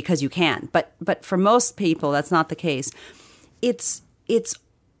part because you can, but for most people that's not the case. It's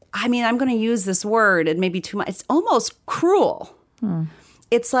I mean, I'm going to use this word, it may be too much. It's almost cruel.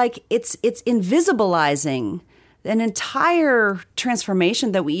 It's like it's invisibilizing an entire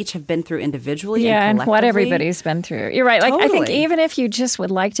transformation that we each have been through individually and collectively. And what everybody's been through. You're right. Like, Totally. I think even if you just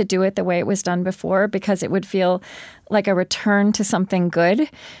would like to do it the way it was done before, because it would feel like a return to something good,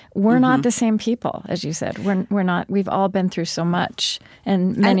 we're not the same people, as you said. We're not. We've all been through so much,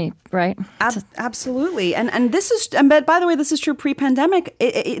 and many, right? Absolutely. And this is, and by the way, this is true pre-pandemic.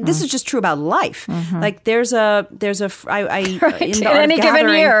 This is just true about life. Like there's a Right. in any given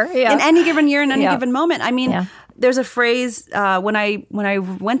year, in any given year, in any given moment. I mean, there's a phrase when I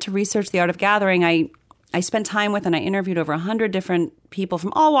went to research the art of gathering, I spent time with and I interviewed over 100 different people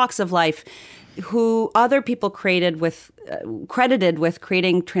from all walks of life, who other people credited with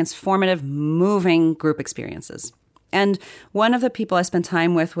creating transformative, moving group experiences. And one of the people I spent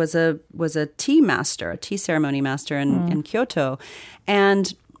time with was a tea master, a tea ceremony master in Kyoto.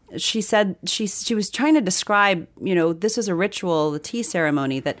 And she said she was trying to describe, this is a ritual, the tea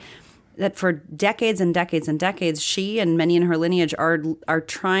ceremony, that for decades and decades and decades, she and many in her lineage are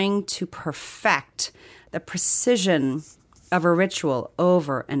trying to perfect the precision of a ritual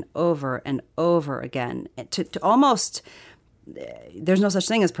over and over and over again, to almost, there's no such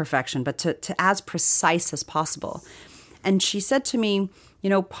thing as perfection, but to as precise as possible. And she said to me,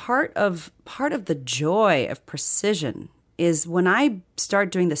 part of the joy of precision is when I start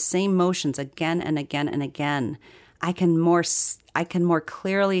doing the same motions again and again and again, I can more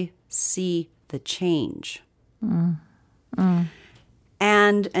clearly see the change.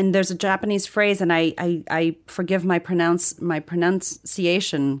 And there's a Japanese phrase, and I forgive my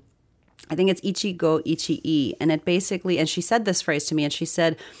pronunciation. I think it's ichigo ichi-i, and it basically, and she said this phrase to me, and she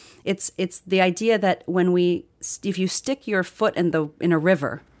said, it's the idea that if you stick your foot in a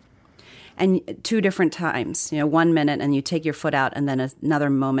river, and 2 different times, 1 minute, and you take your foot out, and then another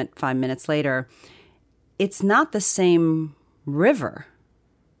moment 5 minutes later, it's not the same river.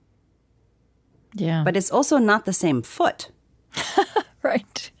 Yeah. But it's also not the same foot.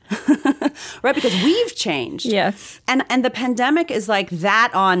 Right. Right, because we've changed. Yes. And the pandemic is like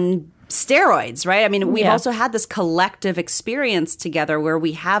that on steroids, right? I mean, we've also had this collective experience together where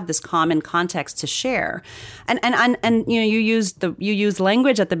we have this common context to share. And you used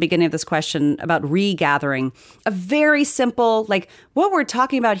language at the beginning of this question about regathering. A very simple, like what we're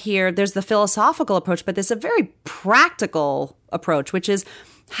talking about here, there's the philosophical approach, but there's a very practical approach, which is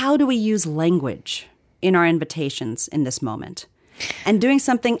how do we use language in our invitations in this moment? And doing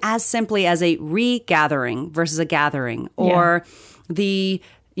something as simply as a regathering versus a gathering, or the,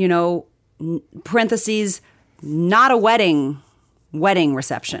 parentheses, not a wedding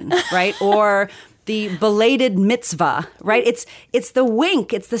reception, right? Or the belated mitzvah, right? It's the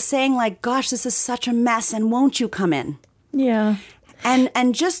wink. It's the saying like, gosh, this is such a mess, and won't you come in? Yeah.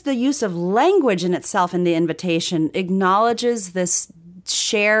 And just the use of language in itself in the invitation acknowledges this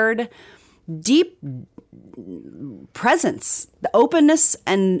shared, deep presence, the openness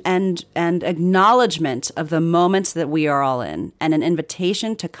and acknowledgement of the moment that we are all in, and an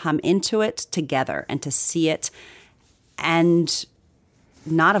invitation to come into it together and to see it and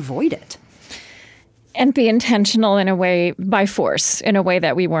not avoid it. And be intentional in a way, by force, in a way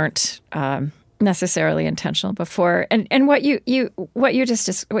that we weren't necessarily intentional before. And what you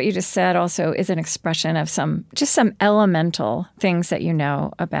just said also is an expression of some elemental things that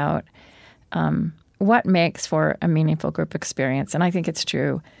about what makes for a meaningful group experience. And I think it's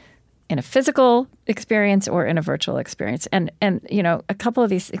true in a physical experience or in a virtual experience. And a couple of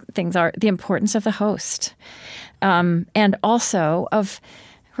these things are the importance of the host, and also of,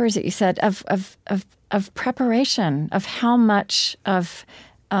 where is it? You said of preparation, of how much of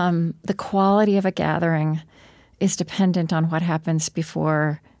the quality of a gathering is dependent on what happens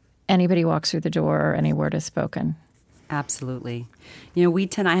before anybody walks through the door or any word is spoken. Absolutely.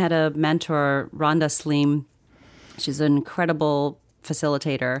 I had a mentor, Rhonda Sleem. She's an incredible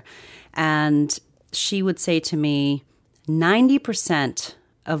facilitator. And she would say to me, 90%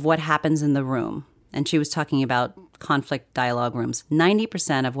 of what happens in the room, and she was talking about conflict dialogue rooms,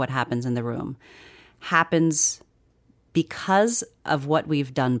 90% of what happens in the room happens because of what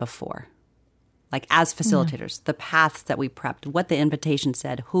we've done before. Like as facilitators, the paths that we prepped, what the invitation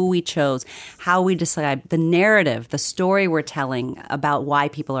said, who we chose, how we described, the narrative, the story we're telling about why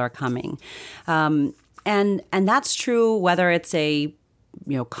people are coming. And that's true whether it's a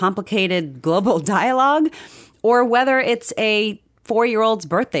complicated global dialogue or whether it's a 4-year-old's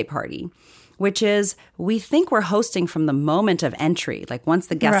birthday party, which is we think we're hosting from the moment of entry, like once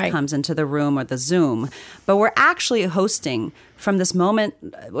the guest comes into the room or the Zoom, but we're actually hosting from this moment,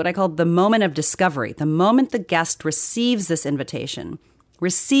 what I call the moment of discovery, the moment the guest receives this invitation,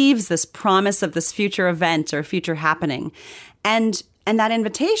 receives this promise of this future event or future happening. And that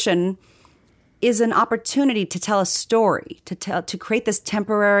invitation is an opportunity to tell a story, to create this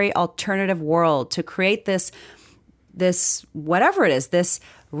temporary alternative world, to create this whatever it is, this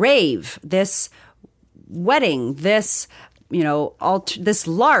rave, this wedding, this this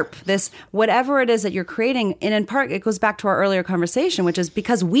LARP, this whatever it is that you're creating. And in part, it goes back to our earlier conversation, which is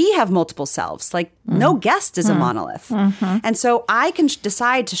because we have multiple selves. Like no guest is a monolith. And so I can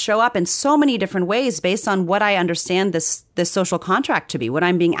decide to show up in so many different ways based on what I understand this this social contract to be, what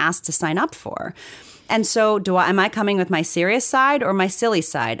I'm being asked to sign up for. And so am I coming with my serious side or my silly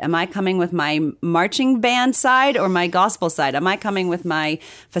side? Am I coming with my marching band side or my gospel side? Am I coming with my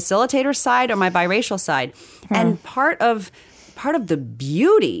facilitator side or my biracial side? And part of the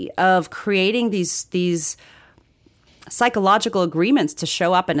beauty of creating these psychological agreements to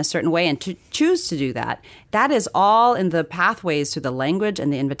show up in a certain way and to choose to do that is all in the pathways through the language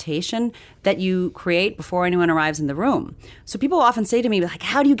and the invitation that you create before anyone arrives in the room. So people often say to me, like,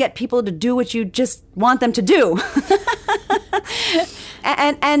 how do you get people to do what you just want them to do?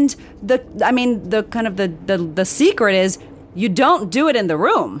 and the secret is you don't do it in the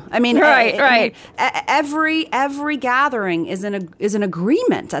room. I mean, right. Every gathering is an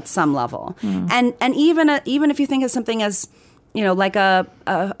agreement at some level, and even if you think of something as, like a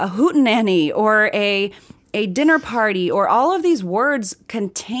hootenanny or a dinner party, or all of these words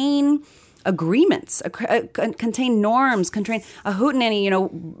contain agreements, contain norms, contain a hootenanny.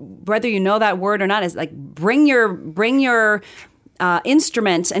 Whether you know that word or not, is like bring your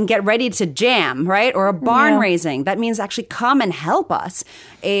instrument and get ready to jam, right? Or a barn raising. That means actually come and help us.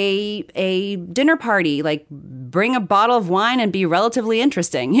 A dinner party, like bring a bottle of wine and be relatively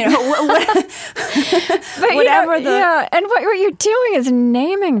interesting. Whatever and what you're doing is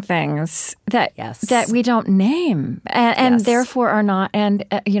naming things that we don't name and therefore are not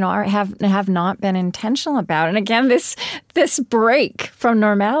have not been intentional about. And again, this break from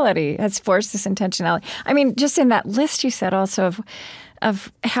normality has forced this intentionality. I mean, just in that list you said also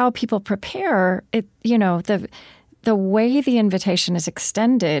of how people prepare it, the way the invitation is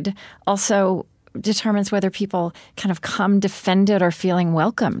extended also determines whether people kind of come defended or feeling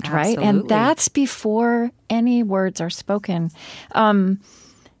welcomed, right? And that's before any words are spoken.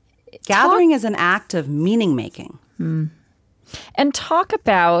 Gathering is an act of meaning making. And talk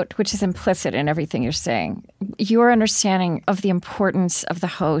about, which is implicit in everything you're saying, your understanding of the importance of the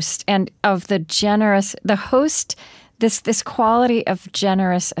host and of the host, this quality of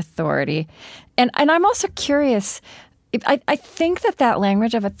generous authority. And I'm also curious, I think that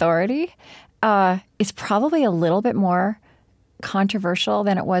language of authority is probably a little bit more controversial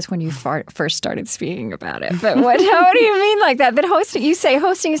than it was when you first started speaking about it. But what do you mean like that? That you say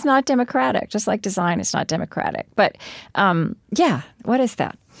hosting is not democratic, just like design is not democratic. But what is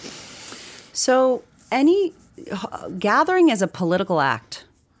that? So any gathering is a political act.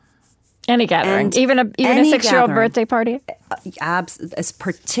 Any gathering, And even a 6-year-old birthday party?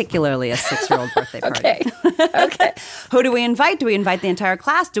 Particularly a 6-year-old birthday party. Okay. Who do we invite? Do we invite the entire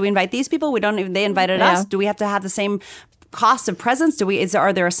class? Do we invite these people? They invited us. Do we have to have the same cost of presence?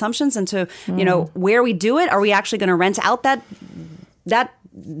 Are there assumptions into where we do it? Are we actually going to rent out that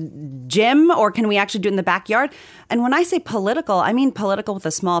gym, or can we actually do it in the backyard? And when I say political, I mean political with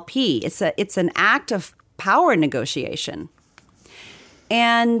a small p. It's an act of power negotiation.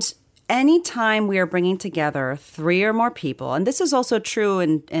 And anytime we are bringing together 3 or more people, and this is also true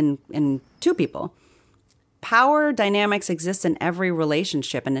in 2 people, power dynamics exist in every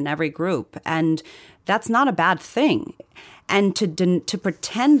relationship and in every group, and that's not a bad thing. And to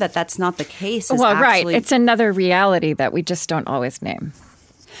pretend that that's not the case is actually... It's another reality that we just don't always name.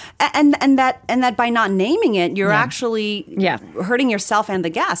 And that by not naming it, you're actually hurting yourself and the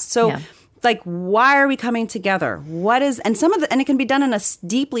guest. So... Like, why are we coming together? And it can be done in a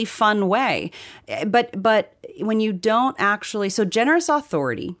deeply fun way. But when you don't actually, so generous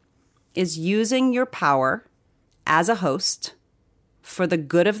authority is using your power as a host for the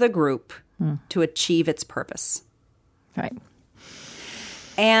good of the group to achieve its purpose. Right.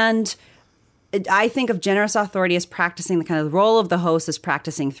 And I think of generous authority as practicing the kind of role of the host is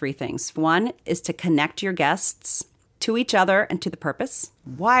practicing 3 things. One is to connect your guests to each other and to the purpose.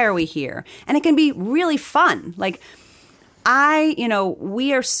 Why are we here? And it can be really fun. Like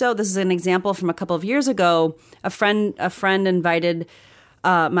this is an example from a couple of years ago. A friend invited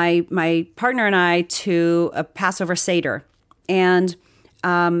my partner and I to a Passover Seder. And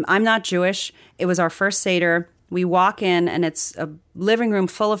I'm not Jewish. It was our first Seder. We walk in and it's a living room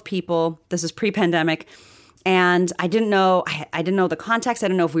full of people. This is pre-pandemic. And I didn't know the context. I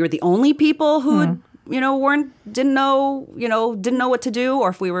didn't know if we were the only people who didn't know what to do, or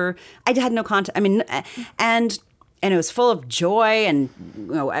if I had no context. I mean, and it was full of joy and,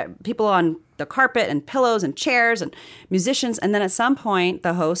 people on the carpet and pillows and chairs and musicians. And then at some point,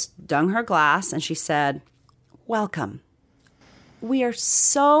 the host dung her glass and she said, "Welcome. We are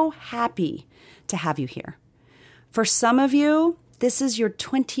so happy to have you here. For some of you, this is our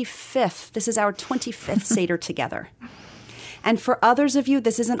 25th Seder together. And for others of you,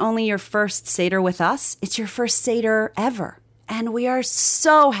 this isn't only your first Seder with us, it's your first Seder ever. And we are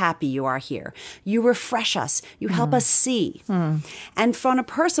so happy you are here. You refresh us. You help us see. And from a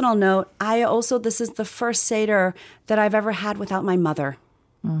personal note, this is the first Seder that I've ever had without my mother.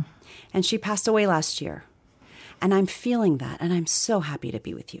 And she passed away last year. And I'm feeling that. And I'm so happy to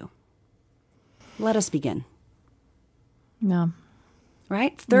be with you. Let us begin. Yeah.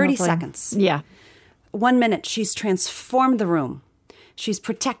 Right? 30 Lovely. seconds. Yeah. 1 minute, she's transformed the room. She's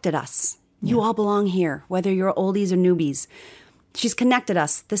protected us. You all belong here, whether you're oldies or newbies. She's connected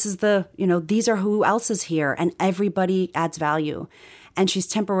us. This is these are who else is here, and everybody adds value. And she's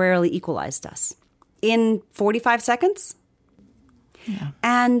temporarily equalized us in 45 seconds. Yeah.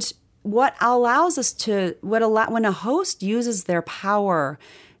 And what allows us to, when a host uses their power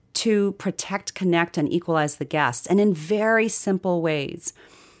to protect, connect, and equalize the guests, and in very simple ways,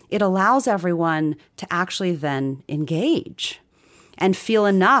 it allows everyone to actually then engage and feel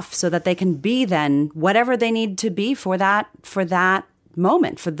enough so that they can be then whatever they need to be for that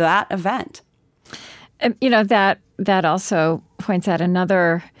moment, for that event. That also points out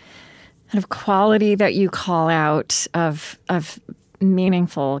another kind of quality that you call out of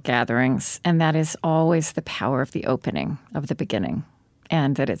meaningful gatherings, and that is always the power of the opening, of the beginning.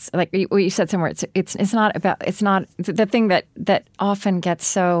 And that it's like what you said somewhere. It's not the thing that often gets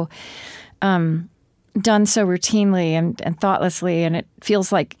so done so routinely and thoughtlessly, and it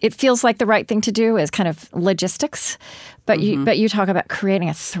feels like the right thing to do is kind of logistics. But you talk about creating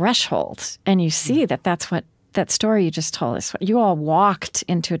a threshold, and you see that's what that story you just told us. You all walked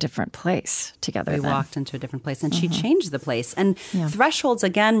into a different place together. We walked into a different place, and she changed the place. And thresholds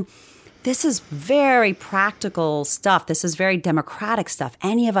again. This is very practical stuff. This is very democratic stuff.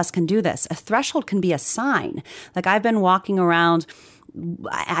 Any of us can do this. A threshold can be a sign. Like I've been walking around.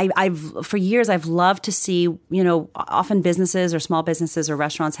 For years, I've loved to see, often businesses or small businesses or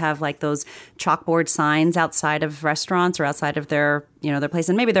restaurants have like those chalkboard signs outside of restaurants or outside of their place.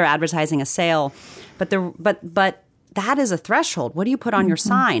 And maybe they're advertising a sale, but that is a threshold. What do you put on your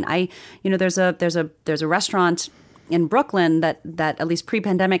sign? There's a restaurant in Brooklyn that at least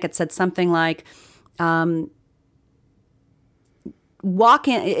pre-pandemic, it said something like, walk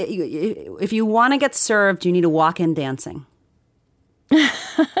in, if you want to get served, you need to walk in dancing.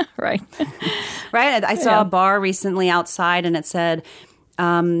 Right. Right. I saw a bar recently outside and it said,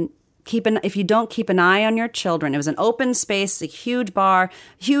 if you don't keep an eye on your children. It was an open space, a huge bar,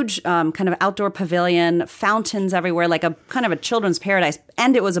 huge kind of outdoor pavilion, fountains everywhere, like a kind of a children's paradise.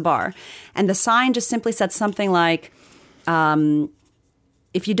 And it was a bar. And the sign just simply said something like,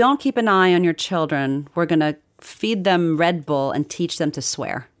 if you don't keep an eye on your children, we're going to feed them Red Bull and teach them to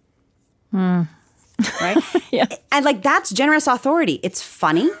swear. Right? Yeah. And like that's generous authority. It's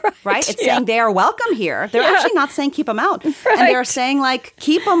funny, right? It's saying they are welcome here. They're actually not saying keep them out. Right. And they're saying like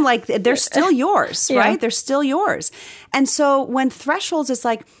keep them like they're still yours, right? They're still yours. And so when thresholds is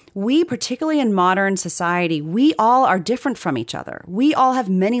like we, particularly in modern society, we all are different from each other. We all have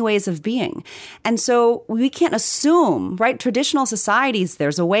many ways of being. And so we can't assume, right? Traditional societies,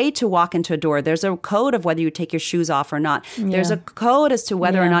 there's a way to walk into a door. There's a code of whether you take your shoes off or not. Yeah. There's a code as to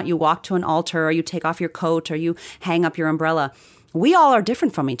whether or not you walk to an altar or you take off your coat or you hang up your umbrella. We all are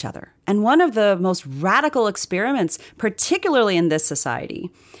different from each other. And one of the most radical experiments, particularly in this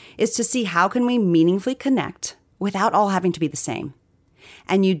society, is to see how can we meaningfully connect without all having to be the same.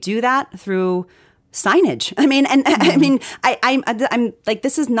 And you do that through signage. I'm like,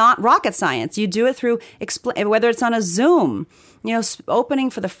 this is not rocket science. You do it through whether it's on a Zoom, opening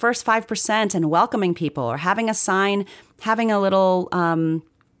for the first 5% and welcoming people, or having a sign, having a little, a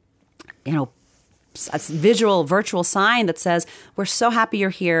virtual sign that says, "We're so happy you're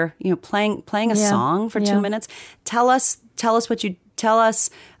here." Playing a song for 2 minutes. Tell us what you tell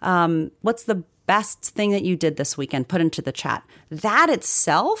us. What's the best thing that you did this weekend? Put into the chat. That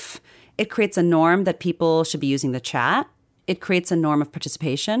itself, it creates a norm that people should be using the chat. It creates a norm of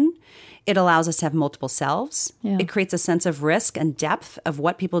participation. It allows us to have multiple selves. Yeah. It creates a sense of risk and depth of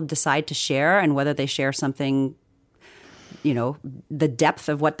what people decide to share and whether they share something, the depth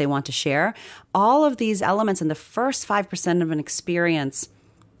of what they want to share. All of these elements in the first 5% of an experience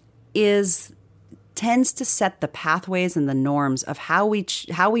tends to set the pathways and the norms of how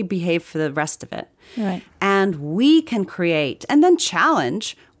we behave for the rest of it. Right. And we can create and then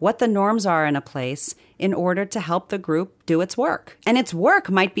challenge what the norms are in a place in order to help the group do its work. And its work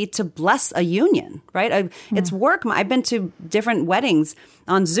might be to bless a union, right? Its work, I've been to different weddings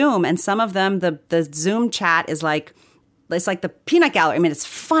on Zoom, and some of them, the Zoom chat is like it's like the peanut gallery. I mean, it's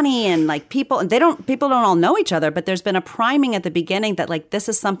funny and like people don't all know each other, but there's been a priming at the beginning that like this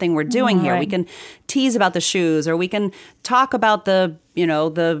is something we're doing here. We can tease about the shoes, or we can talk about the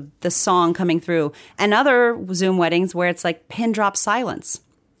song coming through. And other Zoom weddings where it's like pin drop silence.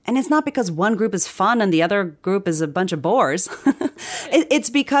 And it's not because one group is fun and the other group is a bunch of bores.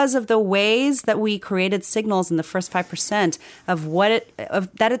 It's because of the ways that we created signals in the first 5% of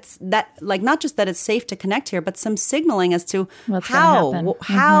not just that it's safe to connect here, but some signaling as to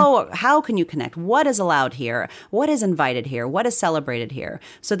how can you connect? What is allowed here? What is invited here? What is celebrated here?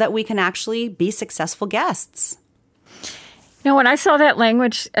 So that we can actually be successful guests. Now, when I saw that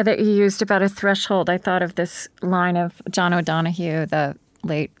language that you used about a threshold, I thought of this line of John O'Donohue, the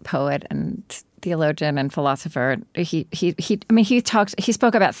late poet and theologian and philosopher. He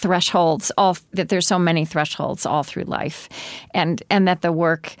spoke about thresholds, that there's so many thresholds all through life, and that the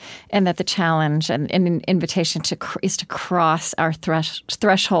work and that the challenge and an invitation is to cross our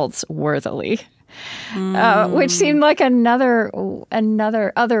thresholds worthily. Which seemed like other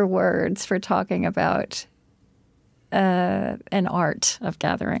words for talking about an art of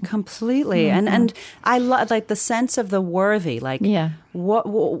gathering. Completely. And I love like the sense of the worthy, like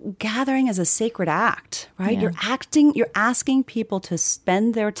what gathering is a sacred act, right? You're asking people to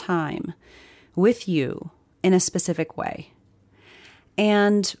spend their time with you in a specific way.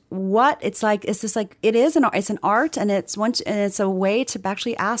 And what it's like, it's just like, it's an art, and it's a way to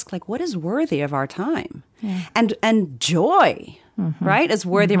actually ask like, what is worthy of our time? And joy, right, is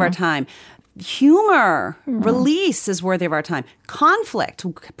worthy of our time. Humor, release is worthy of our time. Conflict,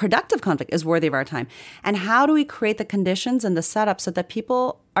 productive conflict is worthy of our time. And how do we create the conditions and the setup so that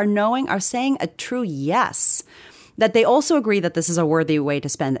people are saying a true yes, that they also agree that this is a worthy way to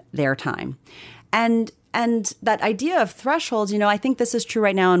spend their time. And that idea of thresholds, I think this is true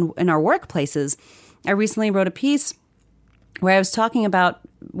right now in our workplaces. I recently wrote a piece where I was talking about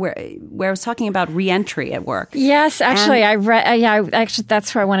reentry at work. Yes, actually, actually,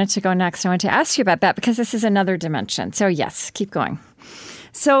 that's where I wanted to go next. I wanted to ask you about that because this is another dimension. So yes, keep going.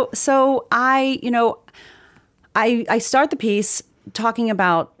 So I start the piece talking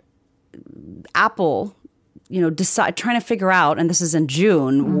about Apple, trying to figure out, and this is in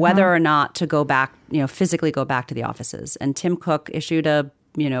June, whether or not to go back, physically go back to the offices. And Tim Cook issued a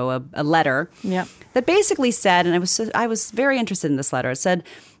letter that basically said, and I was very interested in this letter. It said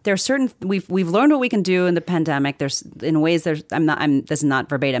there are certain we've learned what we can do in the pandemic. This is not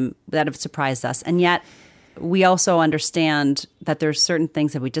verbatim, that have surprised us, and yet we also understand that there's certain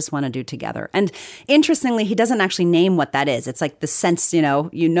things that we just want to do together. And interestingly, he doesn't actually name what that is. It's like the sense, you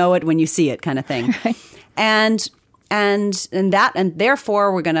know it when you see it kind of thing. Right. And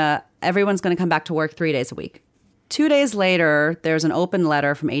therefore everyone's gonna come back to work 3 days a week. 2 days later, there's an open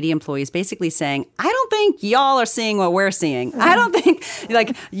letter from 80 employees basically saying, I don't think y'all are seeing what we're seeing. I don't think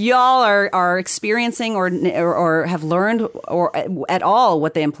like y'all are experiencing or have learned or at all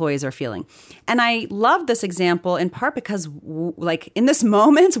what the employees are feeling. And I love this example in part because like in this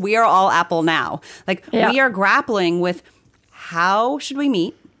moment, we are all Apple now. Like we are grappling with how should we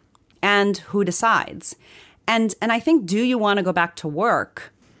meet and who decides. And I think, do you want to go back to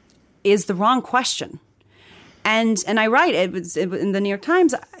work is the wrong question. And I write it was in the New York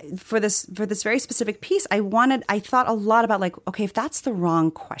Times for this very specific piece. I thought a lot about like, okay, if that's the wrong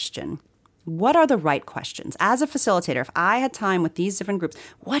question, what are the right questions? As a facilitator, if I had time with these different groups,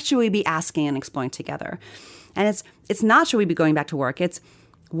 what should we be asking and exploring together? And it's not should we be going back to work? It's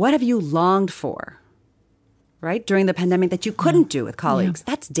what have you longed for, right, during the pandemic that you couldn't do with colleagues?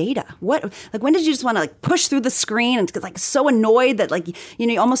 That's data. When did you just want to like push through the screen and like so annoyed that like,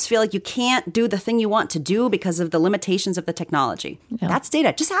 you almost feel like you can't do the thing you want to do because of the limitations of the technology? Yeah. That's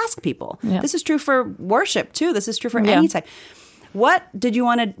data. Just ask people. Yeah. This is true for worship too. This is true for any type. What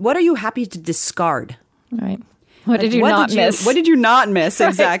are you happy to discard? Right. What did you not miss? What did you not miss?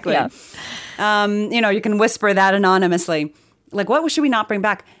 Exactly. Right, yeah. You can whisper that anonymously. Like, what should we not bring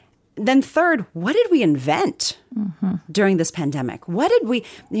back? Then third, what did we invent during this pandemic? What did we,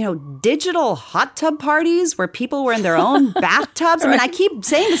 digital hot tub parties where people were in their own bathtubs? I mean, I keep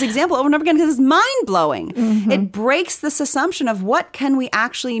saying this example over and over again because it's mind-blowing. It breaks this assumption of what can we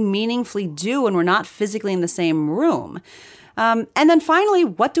actually meaningfully do when we're not physically in the same room. And then finally,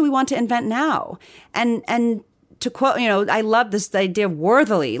 what do we want to invent now? And to quote, I love this idea of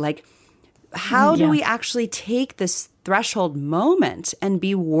worthily, like, how do we actually take this threshold moment and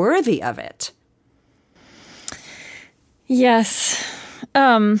be worthy of it? Yes.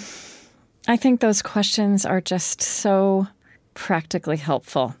 I think those questions are just so practically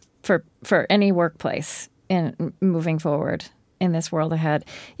helpful for any workplace in moving forward in this world ahead.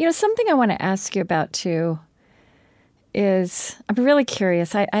 Something I want to ask you about too is, I'm really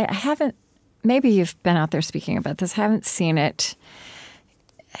curious. I haven't, maybe you've been out there speaking about this, haven't seen it,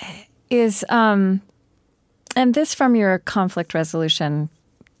 is, and this from your conflict resolution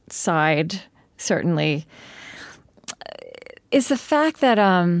side, certainly, is the fact that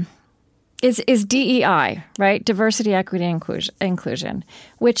is DEI, right? Diversity, equity, inclusion,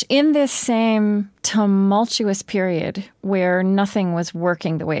 which in this same tumultuous period where nothing was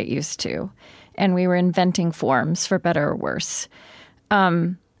working the way it used to, and we were inventing forms for better or worse,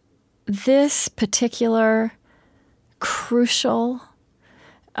 this particular crucial,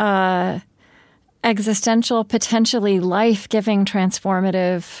 existential, potentially life-giving,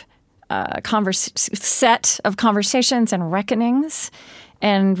 transformative set of conversations and reckonings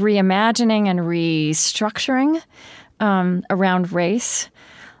and reimagining and restructuring around race.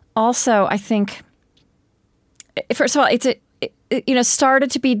 Also, I think, first of all, it's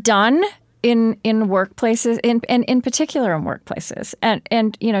started to be done in workplaces, in particular in workplaces, and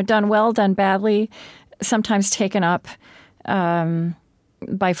done well, done badly, sometimes taken up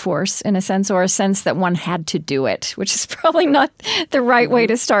by force in a sense, or a sense that one had to do it, which is probably not the right way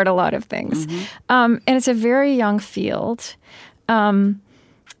to start a lot of things. And it's a very young field. I'm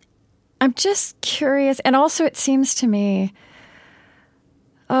just curious, and also it seems to me,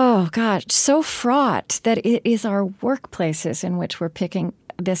 oh gosh, so fraught that it is our workplaces in which we're picking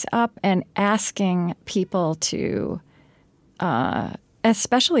this up and asking people to,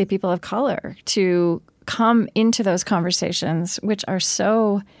 especially people of color, to come into those conversations, which are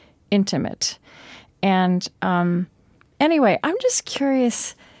so intimate. And anyway, I'm just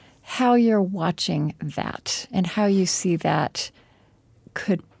curious how you're watching that and how you see that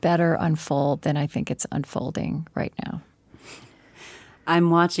could better unfold than I think it's unfolding right now.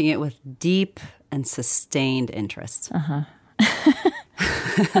 I'm watching it with deep and sustained interest.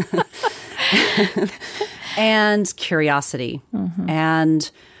 And curiosity.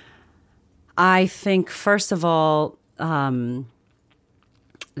 And I think, first of all,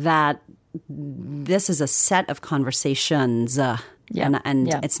 that this is a set of conversations. And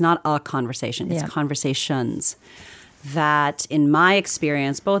it's not a conversation. It's conversations that, in my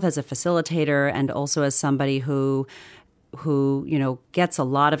experience, both as a facilitator and also as somebody who gets a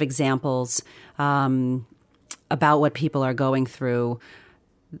lot of examples about what people are going through,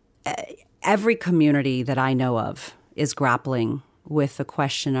 every community that I know of is grappling with the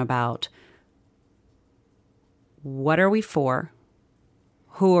question about what are we for?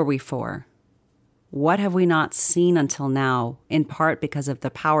 Who are we for? What have we not seen until now, in part because of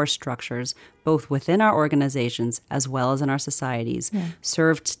the power structures, both within our organizations as well as in our societies,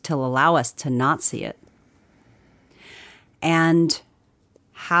 served to allow us to not see it? And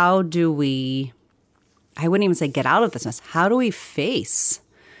how do we, I wouldn't even say get out of this mess, how do we face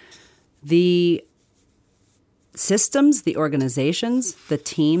the systems, the organizations, the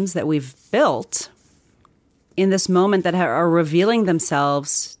teams that we've built in this moment that are revealing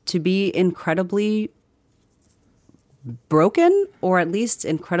themselves to be incredibly broken, or at least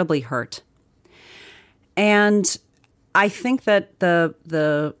incredibly hurt? And I think that the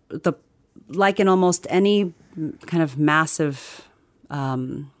like in almost any kind of massive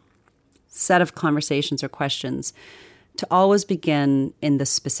set of conversations or questions, to always begin in the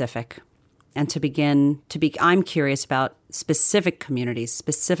specific. And I'm curious about specific communities,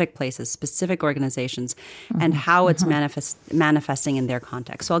 specific places, specific organizations, and how it's manifesting in their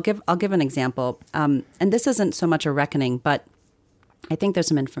context. So I'll give an example, and this isn't so much a reckoning, but I think there's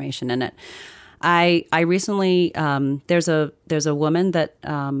some information in it. I recently there's a woman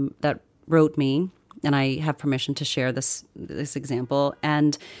that wrote me, and I have permission to share this example,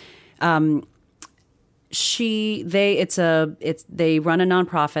 and they run a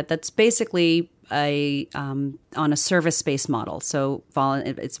nonprofit that's basically on a service-based model. So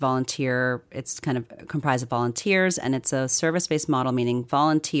it's volunteer. It's kind of comprised of volunteers, and it's a service-based model, meaning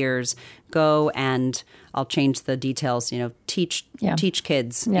volunteers go and, I'll change the details, teach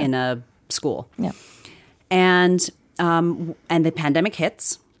kids in a school. Yeah. And the pandemic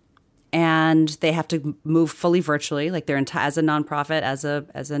hits, and they have to move fully virtually. Like as a nonprofit,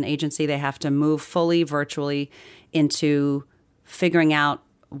 as an agency, they have to move fully virtually into figuring out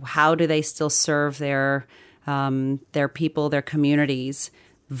how do they still serve their people, their communities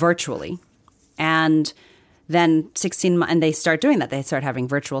virtually. And then and they start doing that. They start having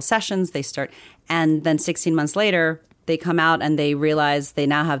virtual sessions. And then 16 months later, they come out and they realize they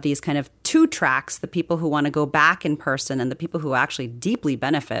now have these kind of two tracks: the people who want to go back in person and the people who actually deeply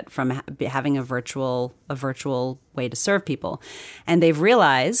benefit from having a virtual way to serve people. And they've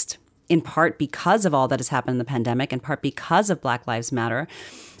realized, in part because of all that has happened in the pandemic, in part because of Black Lives Matter,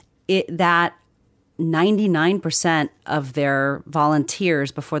 that 99% of their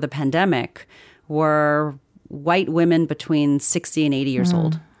volunteers before the pandemic were white women between 60 and 80 years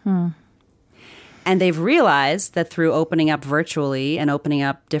old. And they've realized that through opening up virtually and opening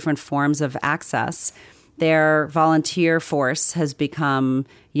up different forms of access, their volunteer force has become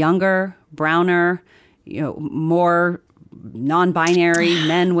younger, browner, more non-binary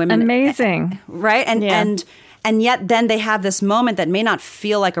men, women. Amazing. Right? And yet then they have this moment that may not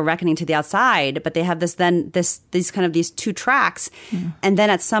feel like a reckoning to the outside, but they have these two tracks. And then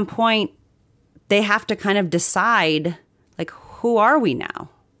at some point they have to kind of decide, like, who are we now?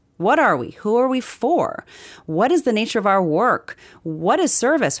 What are we? Who are we for? What is the nature of our work? What is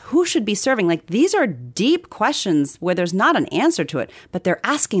service? Who should be serving? Like, these are deep questions where there's not an answer to it, but they're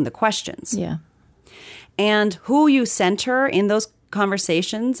asking the questions. Yeah. And who you center in those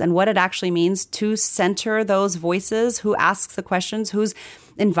conversations and what it actually means to center those voices, who asks the questions, who's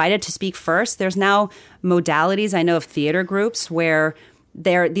invited to speak first. There's now modalities, I know, of theater groups where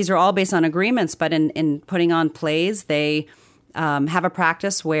these are all based on agreements, but in putting on plays, they have a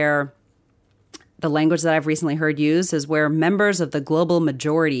practice where the language that I've recently heard used is where members of the global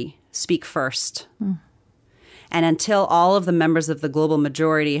majority speak first. And until all of the members of the global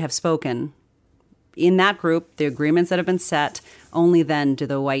majority have spoken in that group, the agreements that have been set, only then do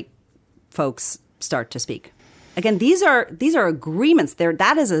the white folks start to speak. Again, these are agreements.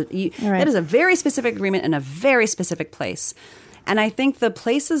 That is a very specific agreement in a very specific place. And I think the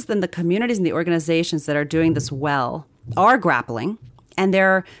places and the communities and the organizations that are doing this well are grappling, and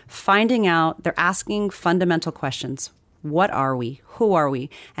they're finding out, they're asking fundamental questions. What are we? Who are we?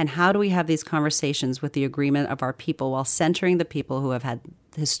 And how do we have these conversations with the agreement of our people while centering the people who have had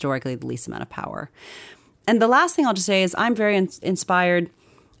historically the least amount of power? And the last thing I'll just say is I'm very inspired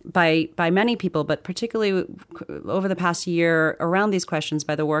by many people, but particularly over the past year around these questions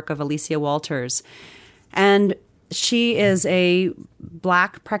by the work of Alicia Walters. And she is a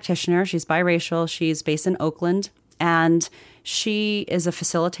Black practitioner. She's biracial. She's based in Oakland. And she is a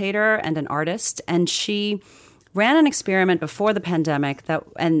facilitator and an artist. And she ran an experiment before the pandemic that,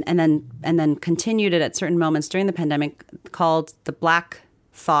 and then continued it at certain moments during the pandemic, called the Black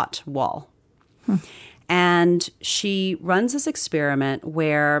Thought Wall. And she runs this experiment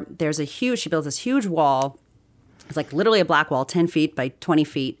where she builds this huge wall. It's like literally a black wall, 10 feet by 20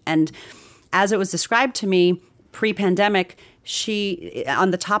 feet. And as it was described to me pre-pandemic,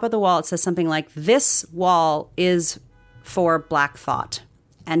 on the top of the wall, it says something like, this wall is for Black thought,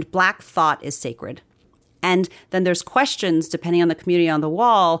 and Black thought is sacred. And then there's questions, depending on the community on the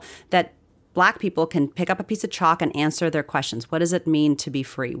wall, that Black people can pick up a piece of chalk and answer their questions. What does it mean to be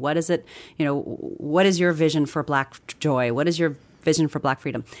free? What is it, what is your vision for Black joy? What is your vision for Black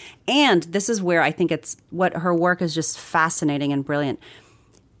freedom? And this is where I think what her work is just fascinating and brilliant.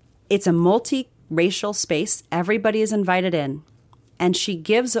 It's a multi-racial space. Everybody is invited in. And she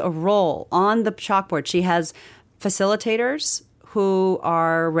gives a role on the chalkboard. She has facilitators who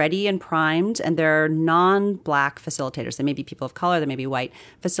are ready and primed, and they're non-Black facilitators. They may be people of color, they may be white.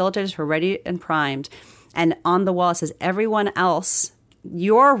 Facilitators who are ready and primed. And on the wall it says, everyone else,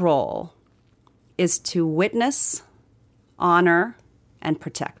 your role is to witness, honor, and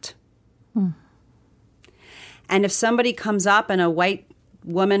protect. And if somebody comes up and a white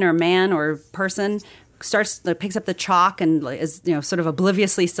woman or man or person picks up the chalk and is sort of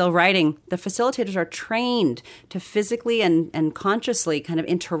obliviously still writing, the facilitators are trained to physically and consciously kind of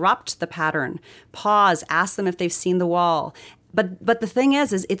interrupt the pattern, pause, ask them if they've seen the wall. But the thing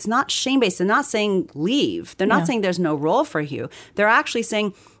is it's not shame-based. They're not saying leave. They're not saying there's no role for you. They're actually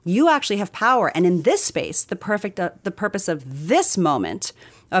saying you actually have power. And in this space, the purpose of this moment,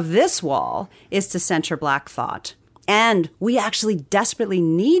 of this wall, is to center Black thought. And we actually desperately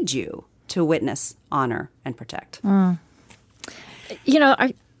need you to witness, honor, and protect. I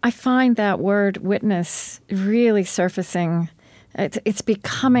find that word witness really surfacing. It's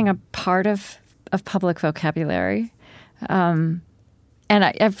becoming a part of public vocabulary. And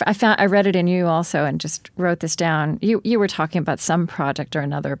I read it in you also and just wrote this down. You were talking about some project or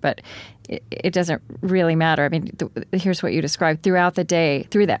another, but it doesn't really matter. I mean, here's what you described. Throughout the day,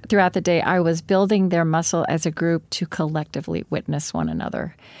 I was building their muscle as a group to collectively witness one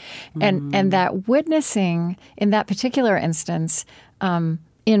another. And that witnessing in that particular instance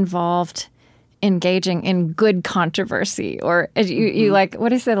involved engaging in good controversy, or you like,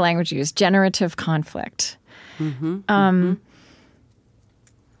 what is the language you use? Generative conflict.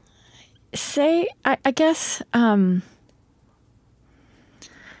 Say, I guess, what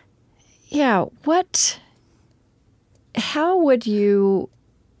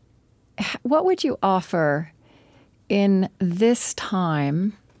would you offer in this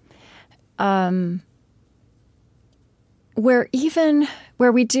time where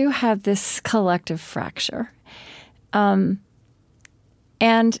we do have this collective fracture. And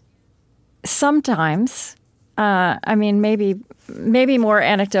sometimes, maybe more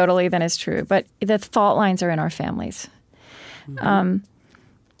anecdotally than is true, but the fault lines are in our families. Mm-hmm.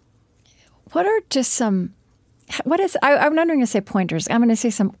 What are just I'm not going to say pointers, I'm going to say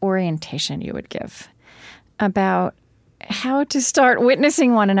some orientation you would give about how to start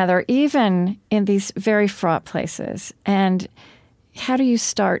witnessing one another, even in these very fraught places. And how do you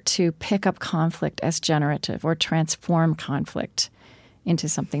start to pick up conflict as generative or transform conflict into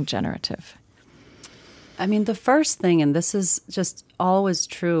something generative? The first thing, and this is just always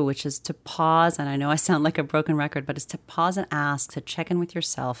true, which is to pause, and I know I sound like a broken record, but it's to pause and ask, to check in with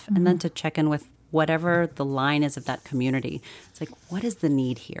yourself, and then to check in with whatever the line is of that community. It's like, what is the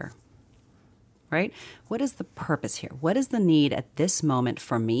need here? Right? What is the purpose here? What is the need at this moment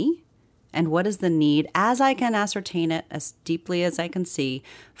for me? And what is the need, as I can ascertain it, as deeply as I can see,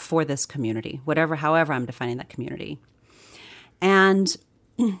 for this community, however I'm defining that community. And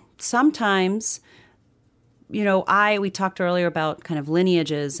sometimes, we talked earlier about kind of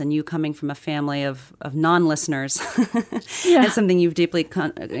lineages and you coming from a family of non-listeners. Yeah. It's something you've deeply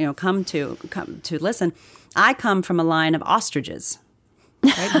come to listen. I come from a line of ostriches.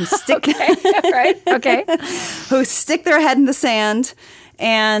 Right? Who stick, who stick their head in the sand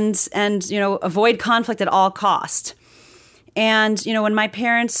and avoid conflict at all cost. And when my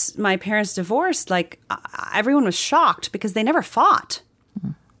parents divorced, everyone was shocked because they never fought.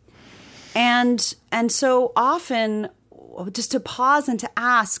 And so often, just to pause and to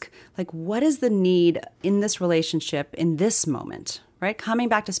ask, what is the need in this relationship in this moment? Right? Coming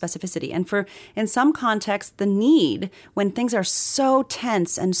back to specificity. And in some contexts, the need, when things are so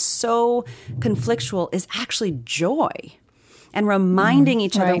tense and so conflictual, is actually joy. And reminding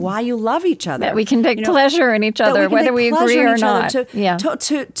each other why you love each other. That we can take pleasure in each other, whether we agree or not.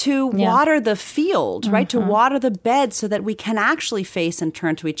 To water the field, right? To water the bed so that we can actually face and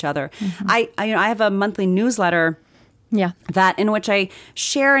turn to each other. Mm-hmm. I have a monthly newsletter that in which I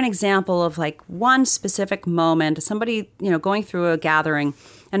share an example of one specific moment, somebody, going through a gathering.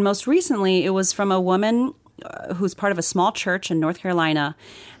 And most recently, it was from a woman who's part of a small church in North Carolina.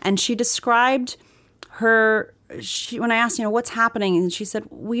 And she described when I asked, what's happening? And she said,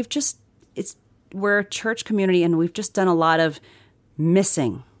 we're a church community and we've just done a lot of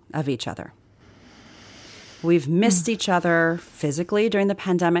missing of each other. We've missed each other physically during the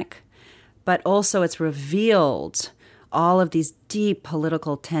pandemic, but also it's revealed all of these deep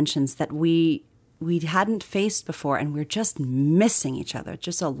political tensions that we hadn't faced before, and we're just missing each other.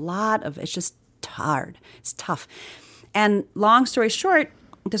 Just it's just hard. It's tough. And long story short,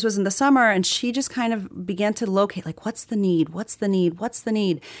 this was in the summer, and she just kind of began to locate, what's the need? What's the need? What's the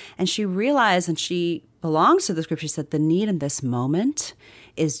need? And she realized, and she belongs to this group, she said, the need in this moment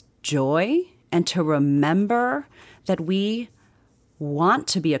is joy and to remember that we want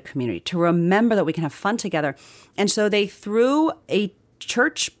to be a community, to remember that we can have fun together. And so they threw a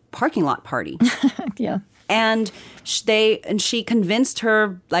church parking lot party. Yeah. And she convinced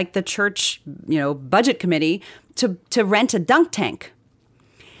her, the church, budget committee to rent a dunk tank.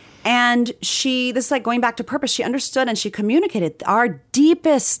 And this is going back to purpose. She understood and she communicated our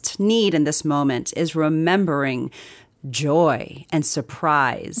deepest need in this moment is remembering joy and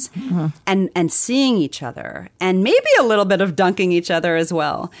surprise and seeing each other and maybe a little bit of dunking each other as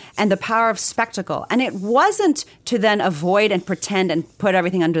well, and the power of spectacle. And it wasn't to then avoid and pretend and put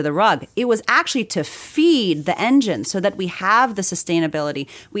everything under the rug. It was actually to feed the engine so that we have the sustainability,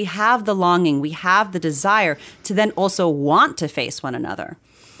 we have the longing, we have the desire to then also want to face one another.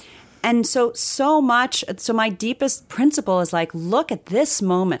 And so my deepest principle is look at this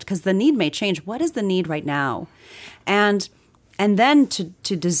moment, because the need may change. What is the need right now? And then to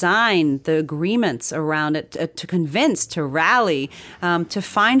design the agreements around it, to convince, to rally, to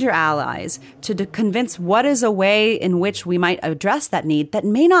find your allies, to convince what is a way in which we might address that need that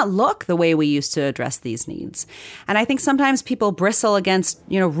may not look the way we used to address these needs. And I think sometimes people bristle against,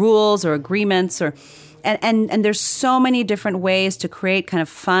 rules or agreements And there's so many different ways to create kind of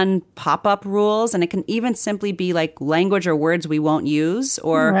fun pop-up rules. And it can even simply be language or words we won't use,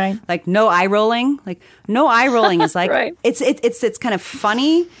 or no eye rolling. No eye rolling is it's kind of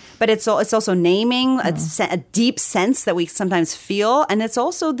funny, but it's also naming a deep sense that we sometimes feel. And it's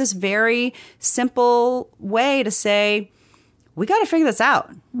also this very simple way to say, we got to figure this out.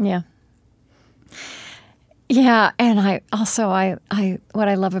 Yeah. Yeah. And I what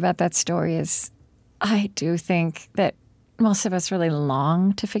I love about that story is, I do think that most of us really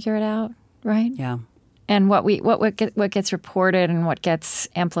long to figure it out, right? Yeah. And what gets reported and what gets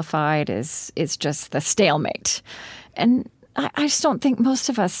amplified is just the stalemate. And I just don't think most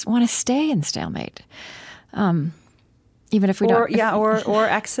of us want to stay in stalemate. Even if we don't. Or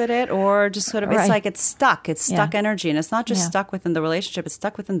exit it, or just sort of, Right. it's like it's stuck. It's stuck Yeah. energy. And it's not just Yeah. stuck within the relationship, it's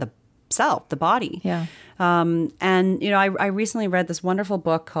stuck within the self, the body. Yeah. And, I recently read this wonderful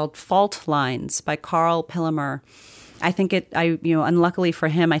book called Fault Lines by Carl Pillemer. I think unluckily for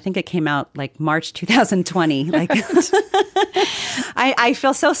him, I think it came out like March 2020. Like, I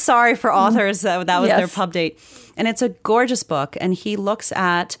feel so sorry for authors that was Yes. their pub date. And it's a gorgeous book. And he looks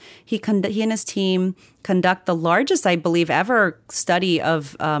at, he and his team conduct the largest, I believe, ever study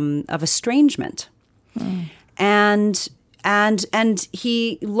of estrangement. And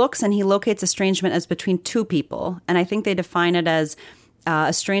he looks and he locates estrangement as between two people. And I think they define it as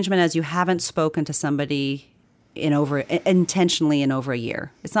estrangement as you haven't spoken to somebody intentionally in over a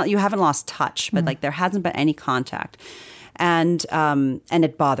year. It's not, you haven't lost touch, but like there hasn't been any contact. And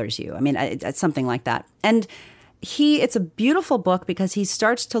it bothers you. I mean, it's something like that. And it's a beautiful book because he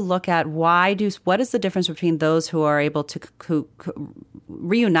starts to look at what is the difference between those who are able to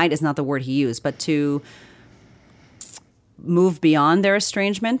reunite is not the word he used, but to move beyond their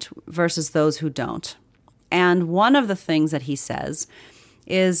estrangement versus those who don't. And one of the things that he says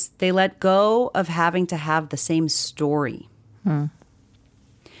is they let go of having to have the same story.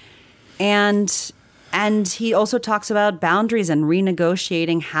 And he also talks about boundaries and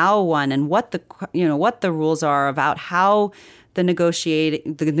renegotiating how one and what the rules are about how the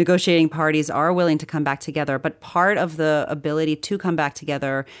negotiating parties are willing to come back together. But part of the ability to come back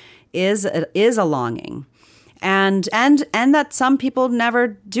together is a longing. And that some people never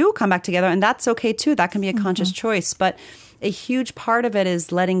do come back together, and that's okay too. That can be a conscious choice. But a huge part of it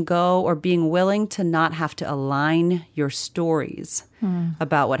is letting go or being willing to not have to align your stories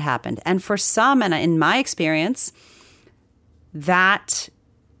about what happened. And for some, and in my experience, that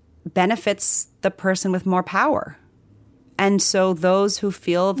benefits the person with more power. And so those who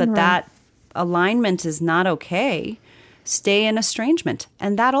feel that alignment is not okay stay in estrangement.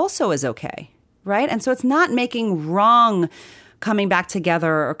 And that also is okay, right? And so it's not making wrong coming back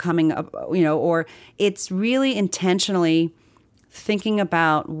together or coming up, or it's really intentionally thinking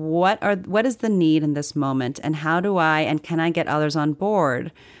about what is the need in this moment, and how do and can I get others on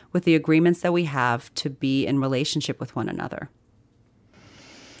board with the agreements that we have to be in relationship with one another.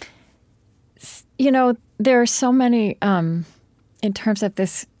 There are so many, in terms of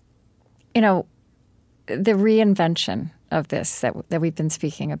this, the reinvention of this that we've been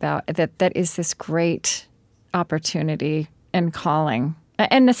speaking about, that is this great opportunity and calling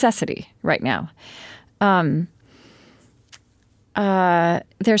and necessity right now.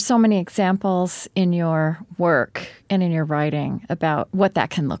 There's so many examples in your work and in your writing about what that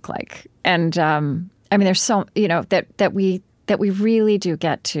can look like. And there's so, that we really do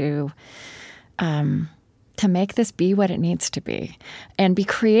get to make this be what it needs to be and be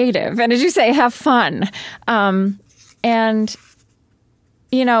creative. And as you say, have fun.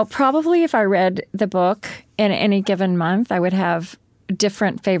 Probably if I read the book in any given month, I would have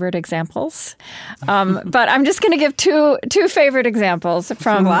different favorite examples. But I'm just going to give two favorite examples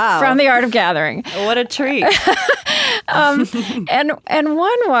from The Art of Gathering. What a treat. And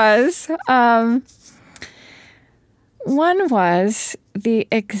one was the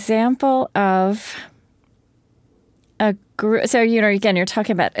example of a group. So, again, you're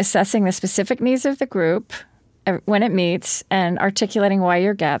talking about assessing the specific needs of the group when it meets and articulating why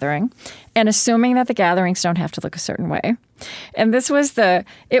you're gathering and assuming that the gatherings don't have to look a certain way. And this was I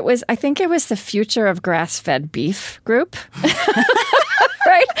think it was the Future of Grass-Fed Beef group.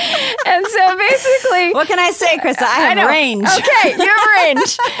 Right? And so basically... What can I say, Krista? I have range. Okay, you have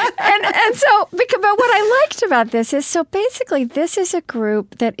range. And so, but what I liked about this is, so basically this is a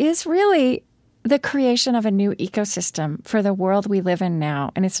group that is really the creation of a new ecosystem for the world we live in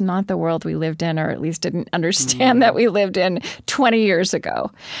now. And it's not the world we lived in, or at least didn't understand that we lived in 20 years ago.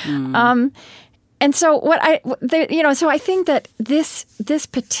 And so so I think that this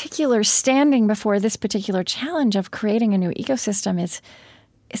particular standing before this particular challenge of creating a new ecosystem is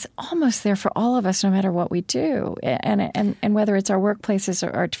almost there for all of us, no matter what we do, and whether it's our workplaces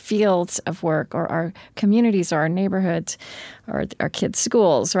or our fields of work or our communities or our neighborhoods or our kids'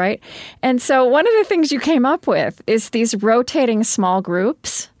 schools, right? And so one of the things you came up with is these rotating small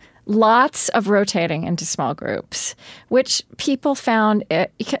groups lots of rotating into small groups, which people found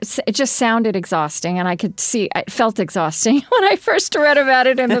it just sounded exhausting, and I could see it felt exhausting when I first read about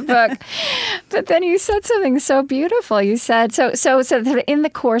it in the book. But then you said something so beautiful. You said so that in the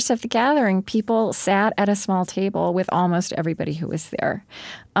course of the gathering, people sat at a small table with almost everybody who was there,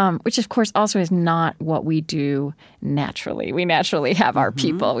 which of course also is not what we do naturally. We naturally have our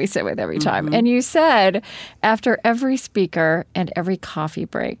people we sit with every time. And you said after every speaker and every coffee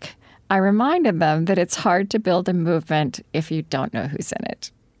break, I reminded them that it's hard to build a movement if you don't know who's in it.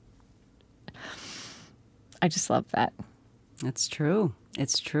 I just love that. It's true.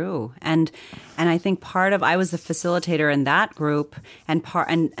 It's true. And I think I was the facilitator in that group, and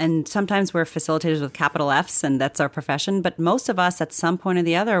sometimes we're facilitators with capital Fs, and that's our profession, but most of us at some point or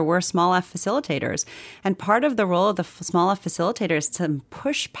the other, we're small F facilitators. And part of the role of the small F facilitator is to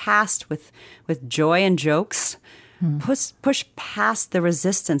push past with joy and jokes, push past the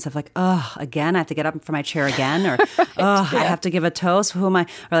resistance of like, oh, again, I have to get up from my chair again, or I have to give a toast. Who am I?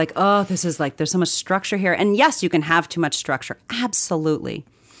 Or like, oh, this is like, there's so much structure here. And yes, you can have too much structure. Absolutely.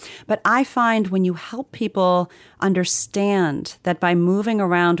 But I find when you help people understand that by moving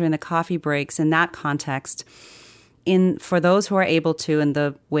around during the coffee breaks in that context, for those who are able to, in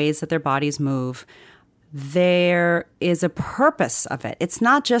the ways that their bodies move, there is a purpose of it. It's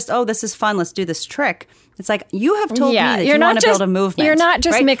not just, oh, this is fun, let's do this trick. It's like, you have told me that you want to build a movement. You're not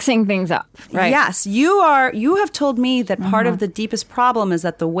just right? mixing things up, right? Yes, you have told me that part of the deepest problem is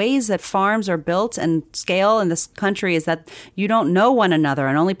that the ways that farms are built and scale in this country is that you don't know one another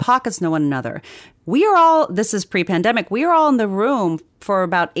and only pockets know one another. We are all, this is pre-pandemic, we are all in the room for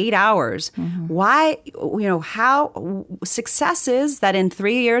about 8 hours. Why, how success is that in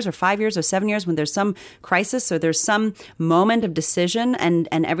 3 years or 5 years or 7 years, when there's some crisis or there's some moment of decision and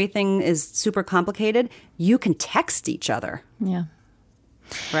everything is super complicated, you can text each other. Yeah.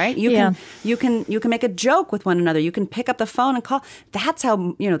 Right? You can make a joke with one another. You can pick up the phone and call. That's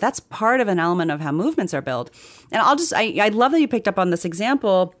how, that's part of an element of how movements are built. And I love that you picked up on this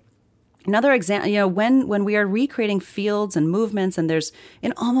example. Another example, when we are recreating fields and movements, and there's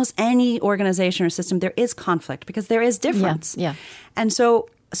in almost any organization or system, there is conflict because there is difference. Yeah. And so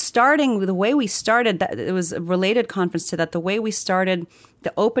starting with the way we started, it was a related conference to that, the way we started,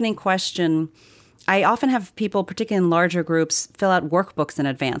 the opening question, I often have people, particularly in larger groups, fill out workbooks in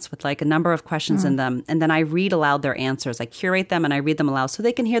advance with like a number of questions in them. And then I read aloud their answers. I curate them and I read them aloud so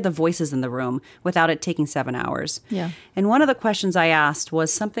they can hear the voices in the room without it taking 7 hours. Yeah. And one of the questions I asked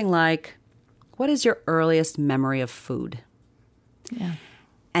was something like, what is your earliest memory of food? Yeah.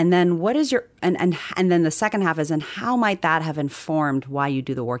 And then what is your, and then the second half is, and how might that have informed why you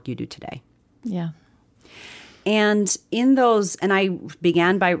do the work you do today? Yeah. And in those, and I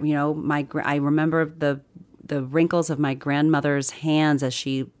began by, I remember the wrinkles of my grandmother's hands as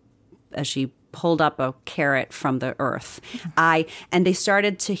she pulled up a carrot from the earth. And they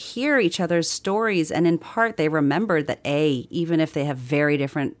started to hear each other's stories. And in part, they remembered that even if they have very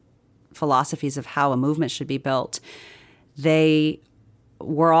different philosophies of how a movement should be built, they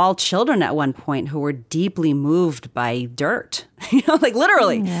were all children at one point who were deeply moved by dirt. Like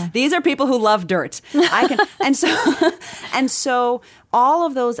literally, These are people who love dirt. And so all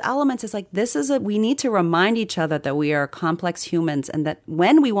of those elements is like, we need to remind each other that we are complex humans, and that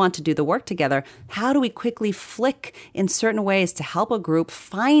when we want to do the work together, how do we quickly flick in certain ways to help a group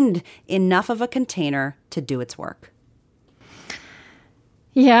find enough of a container to do its work?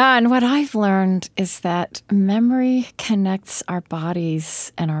 Yeah, and what I've learned is that memory connects our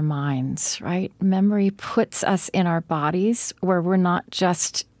bodies and our minds, right? Memory puts us in our bodies where we're not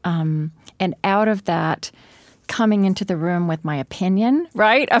just, and out of that, coming into the room with my opinion,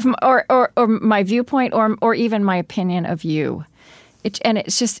 right? Or my viewpoint, or even my opinion of you. It's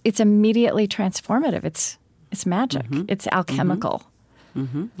immediately transformative. It's magic. It's alchemical.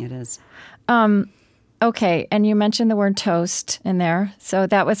 It is. Okay, and you mentioned the word toast in there. So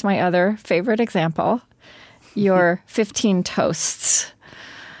that was my other favorite example, your 15 toasts,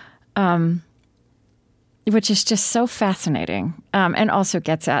 which is just so fascinating, and also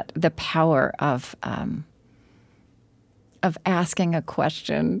gets at the power of asking a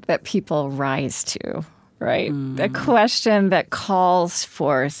question that people rise to, right? A question that calls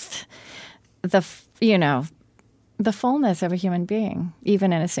forth the fullness of a human being,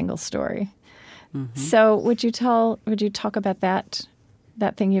 even in a single story. So would you talk about that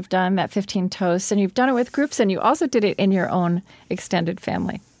thing you've done, that 15 toasts, and you've done it with groups, and you also did it in your own extended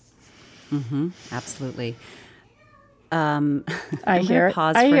family. Absolutely. I hear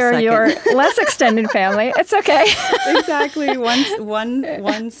your less extended family. It's okay. Exactly.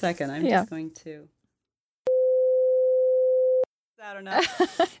 One second. I'm just going to. I don't know.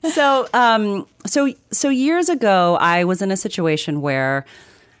 So years ago, I was in a situation where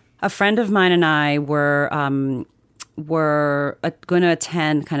a friend of mine and I were going to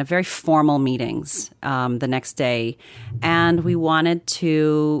attend kind of very formal meetings the next day, and we wanted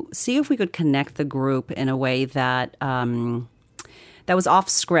to see if we could connect the group in a way that that was off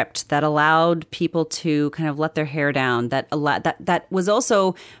script, that allowed people to kind of let their hair down, that was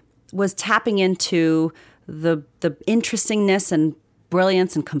also tapping into the interestingness and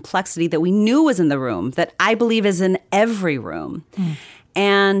brilliance and complexity that we knew was in the room, that I believe is in every room.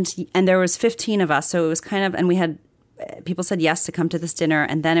 And there was 15 of us, so it was kind of, and we had, people said yes to come to this dinner,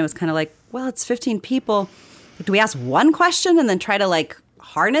 and then it was kind of like, well, it's 15 people. Do we ask one question and then try to like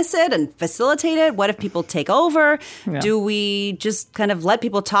harness it and facilitate it? What if people take over? Yeah. Do we just kind of let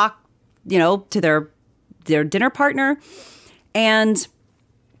people talk, to their dinner partner? And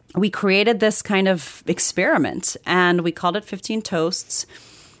we created this kind of experiment, and we called it 15 Toasts.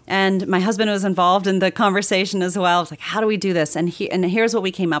 And my husband was involved in the conversation as well. It's like, how do we do this? And here's what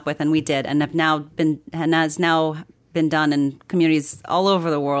we came up with, and we did, and has now been done in communities all over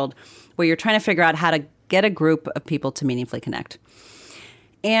the world, where you're trying to figure out how to get a group of people to meaningfully connect.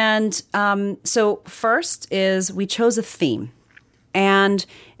 And so first is we chose a theme. And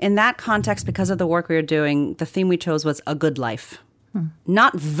in that context, because of the work we were doing, the theme we chose was a good life.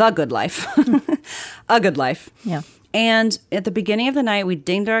 Not the good life, a good life. Yeah. And at the beginning of the night, we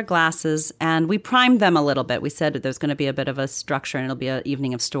dinged our glasses and we primed them a little bit. We said there's going to be a bit of a structure and it'll be an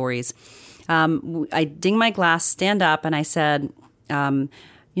evening of stories. I dinged my glass, stand up, and I said,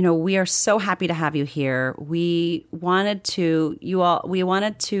 we are so happy to have you here. We wanted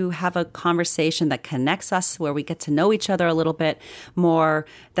to have a conversation that connects us, where we get to know each other a little bit more.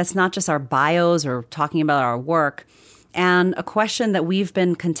 That's not just our bios or talking about our work. And a question that we've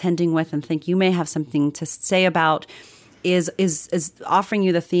been contending with and think you may have something to say about is offering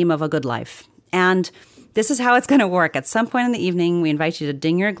you the theme of a good life. And this is how it's going to work. At some point in the evening, we invite you to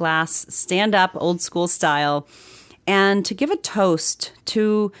ding your glass, stand up, old school style, and to give a toast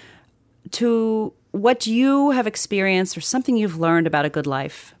to what you have experienced or something you've learned about a good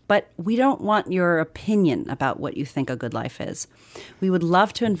life. But we don't want your opinion about what you think a good life is. We would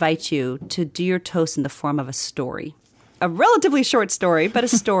love to invite you to do your toast in the form of a story. A relatively short story, but a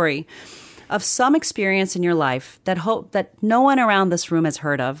story of some experience in your life that no one around this room has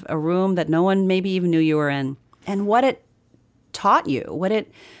heard of, a room that no one maybe even knew you were in, and what it taught you, what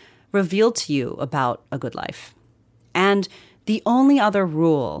it revealed to you about a good life. And the only other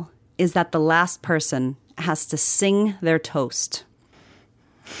rule is that the last person has to sing their toast.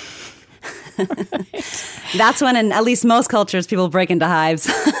 That's when, in at least most cultures, people break into hives.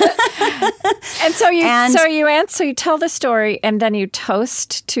 And so you tell the story, and then you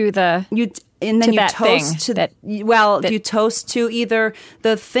toast to the you toast to either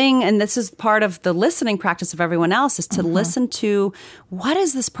the thing, and this is part of the listening practice of everyone else, is to listen to what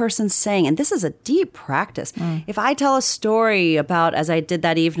is this person saying, and this is a deep practice. If I tell a story about, as I did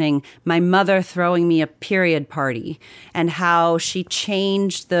that evening, my mother throwing me a period party and how she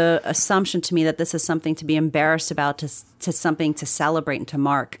changed the assumption to me that this is something to be embarrassed about to something to celebrate and to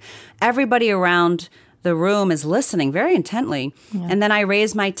mark, everybody around the room is listening very intently. Yeah. And then I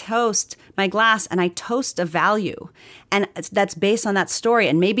raise my glass, and I toast a value. And that's based on that story.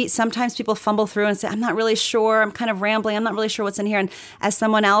 And maybe sometimes people fumble through and say, I'm not really sure. I'm kind of rambling. I'm not really sure what's in here. And as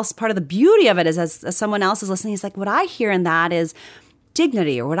someone else, part of the beauty of it is as someone else is listening, he's like, what I hear in that is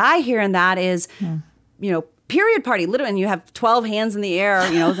dignity, or what I hear in that is, period party. Literally, and you have 12 hands in the air,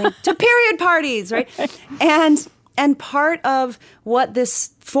 to period parties, right? And part of what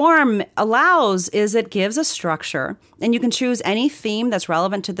this form allows is it gives a structure, and you can choose any theme that's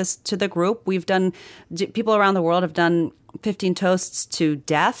relevant to the group. People around the world have done 15 toasts to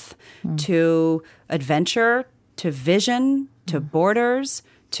death, to adventure, to vision, to borders,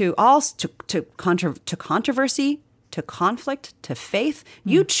 to controversy, to conflict, to faith.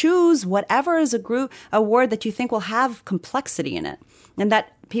 You choose whatever is a word that you think will have complexity in it, and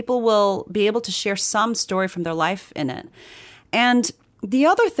that people will be able to share some story from their life in it. And the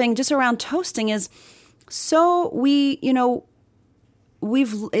other thing just around toasting is, so we've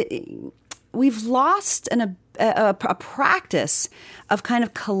lost a practice of kind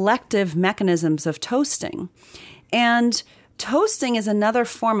of collective mechanisms of toasting. And toasting is another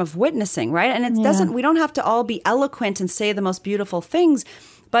form of witnessing, right? And we don't have to all be eloquent and say the most beautiful things,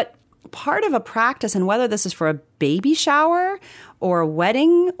 but part of a practice, and whether this is for a baby shower or a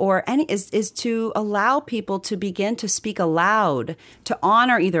wedding or is to allow people to begin to speak aloud, to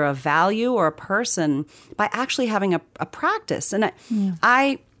honor either a value or a person by actually having a practice. And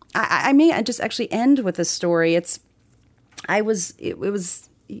I may just actually end with this story.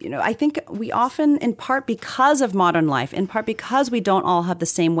 I think we often, in part because of modern life, in part because we don't all have the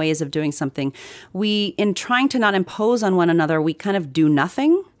same ways of doing something, in trying to not impose on one another, we kind of do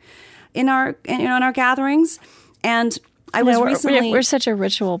nothing in our gatherings. And I was recently... We're such a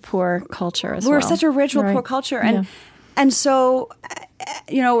ritual poor culture as well. We're such a ritual poor culture. And so,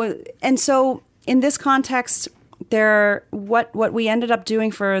 in this context, what we ended up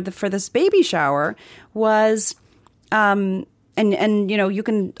doing for this baby shower was... you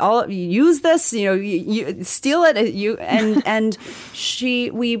can all use this, you steal it,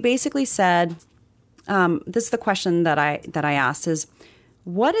 we basically said, this is the question that I asked is,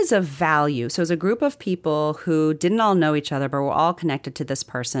 what is a value? So it's a group of people who didn't all know each other, but were all connected to this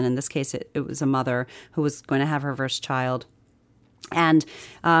person. In this case, it was a mother who was going to have her first child. And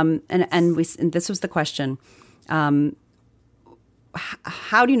this was the question. How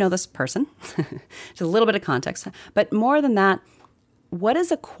do you know this person? Just a little bit of context. But more than that, what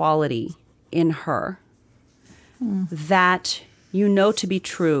is a quality in her that you know to be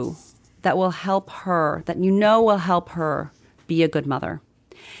true, that will help her, will help her be a good mother?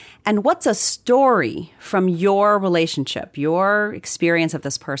 And what's a story from your relationship, your experience of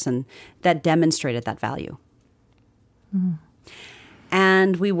this person that demonstrated that value?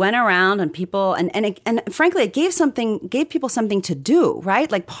 And we went around and people, and frankly, it gave people something to do,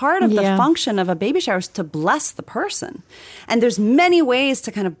 right? Like part of the function of a baby shower is to bless the person. And there's many ways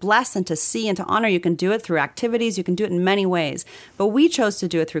to kind of bless and to see and to honor. You can do it through activities. You can do it in many ways. But we chose to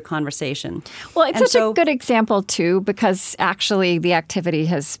do it through conversation. Well, it's such a good example, too, because actually the activity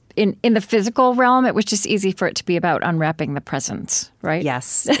has, in the physical realm, it was just easy for it to be about unwrapping the presents, right?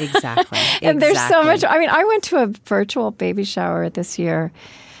 Yes, exactly. And there's so much. I mean, I went to a virtual baby shower this year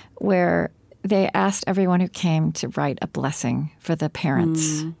where they asked everyone who came to write a blessing for the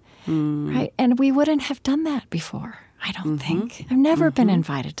parents, right? And we wouldn't have done that before, I don't think. I've never been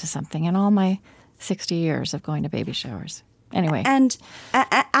invited to something in all my 60 years of going to baby showers. Anyway. And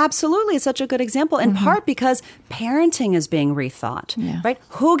absolutely, it's such a good example, in part because parenting is being rethought, right?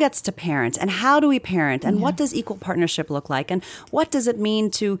 Who gets to parent and how do we parent and what does equal partnership look like and what does it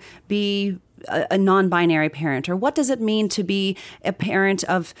mean to be a non-binary parent, or what does it mean to be a parent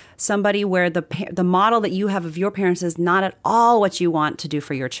of somebody where the model that you have of your parents is not at all what you want to do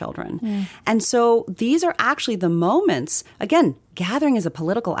for your children. And so these are actually the moments, again, gathering is a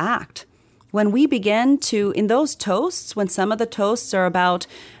political act. When we begin to, in those toasts, when some of the toasts are about,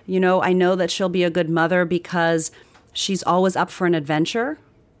 I know that she'll be a good mother because she's always up for an adventure,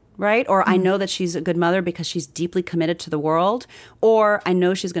 right? Or I know that she's a good mother because she's deeply committed to the world. Or I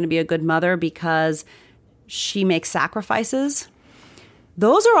know she's going to be a good mother because she makes sacrifices.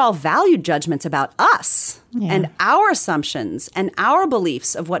 Those are all value judgments about us and our assumptions and our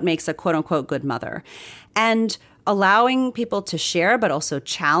beliefs of what makes a quote unquote good mother. And allowing people to share, but also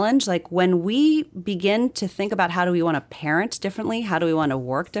challenge. Like when we begin to think about how do we want to parent differently, how do we want to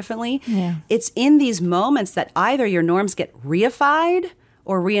work differently, it's in these moments that either your norms get reified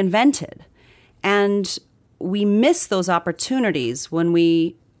or reinvented. And we miss those opportunities when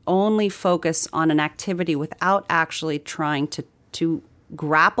we only focus on an activity without actually trying to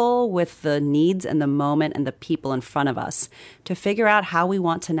grapple with the needs and the moment and the people in front of us to figure out how we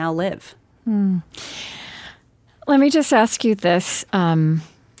want to now live. Let me just ask you this in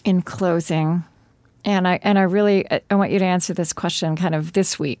closing, and I want you to answer this question kind of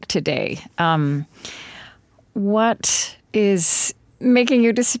this week, today. What is making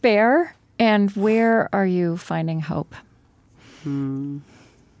you despair, and where are you finding hope?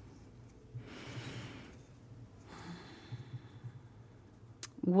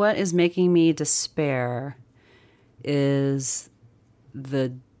 What is making me despair is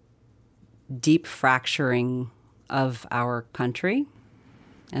the deep fracturing of our country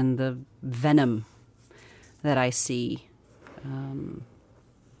and the venom that I see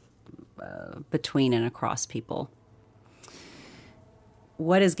between and across people.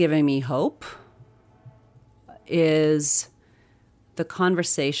 What is giving me hope is the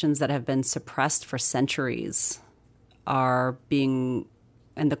conversations that have been suppressed for centuries and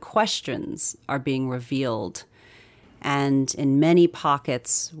the questions are being revealed. And in many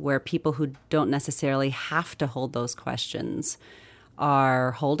pockets where people who don't necessarily have to hold those questions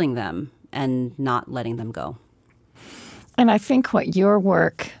are holding them and not letting them go. And I think what your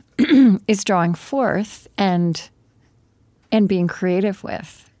work is drawing forth and being creative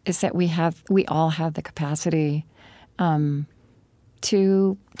with is that we all have the capacity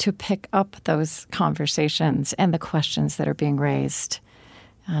to pick up those conversations and the questions that are being raised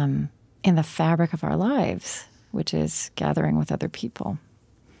in the fabric of our lives, which is gathering with other people.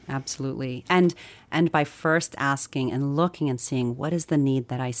 Absolutely. And by first asking and looking and seeing, what is the need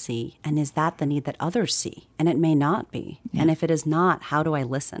that I see? And is that the need that others see? And it may not be. Yeah. And if it is not, how do I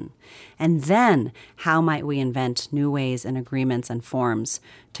listen? And then how might we invent new ways and agreements and forms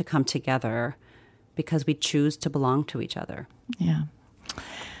to come together because we choose to belong to each other? Yeah.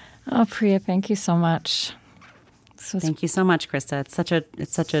 Oh, Priya, thank you so much. Thank you so much, Krista.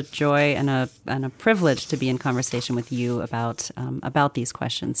 It's such a joy and a privilege to be in conversation with you about these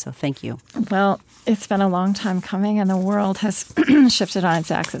questions. So thank you. Well, it's been a long time coming, and the world has shifted on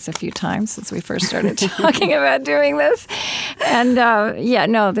its axis a few times since we first started talking about doing this. And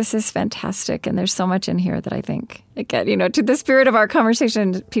this is fantastic. And there's so much in here that I think, again, to the spirit of our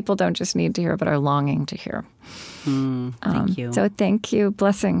conversation, people don't just need to hear, but are longing to hear. Thank you. So thank you.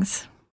 Blessings.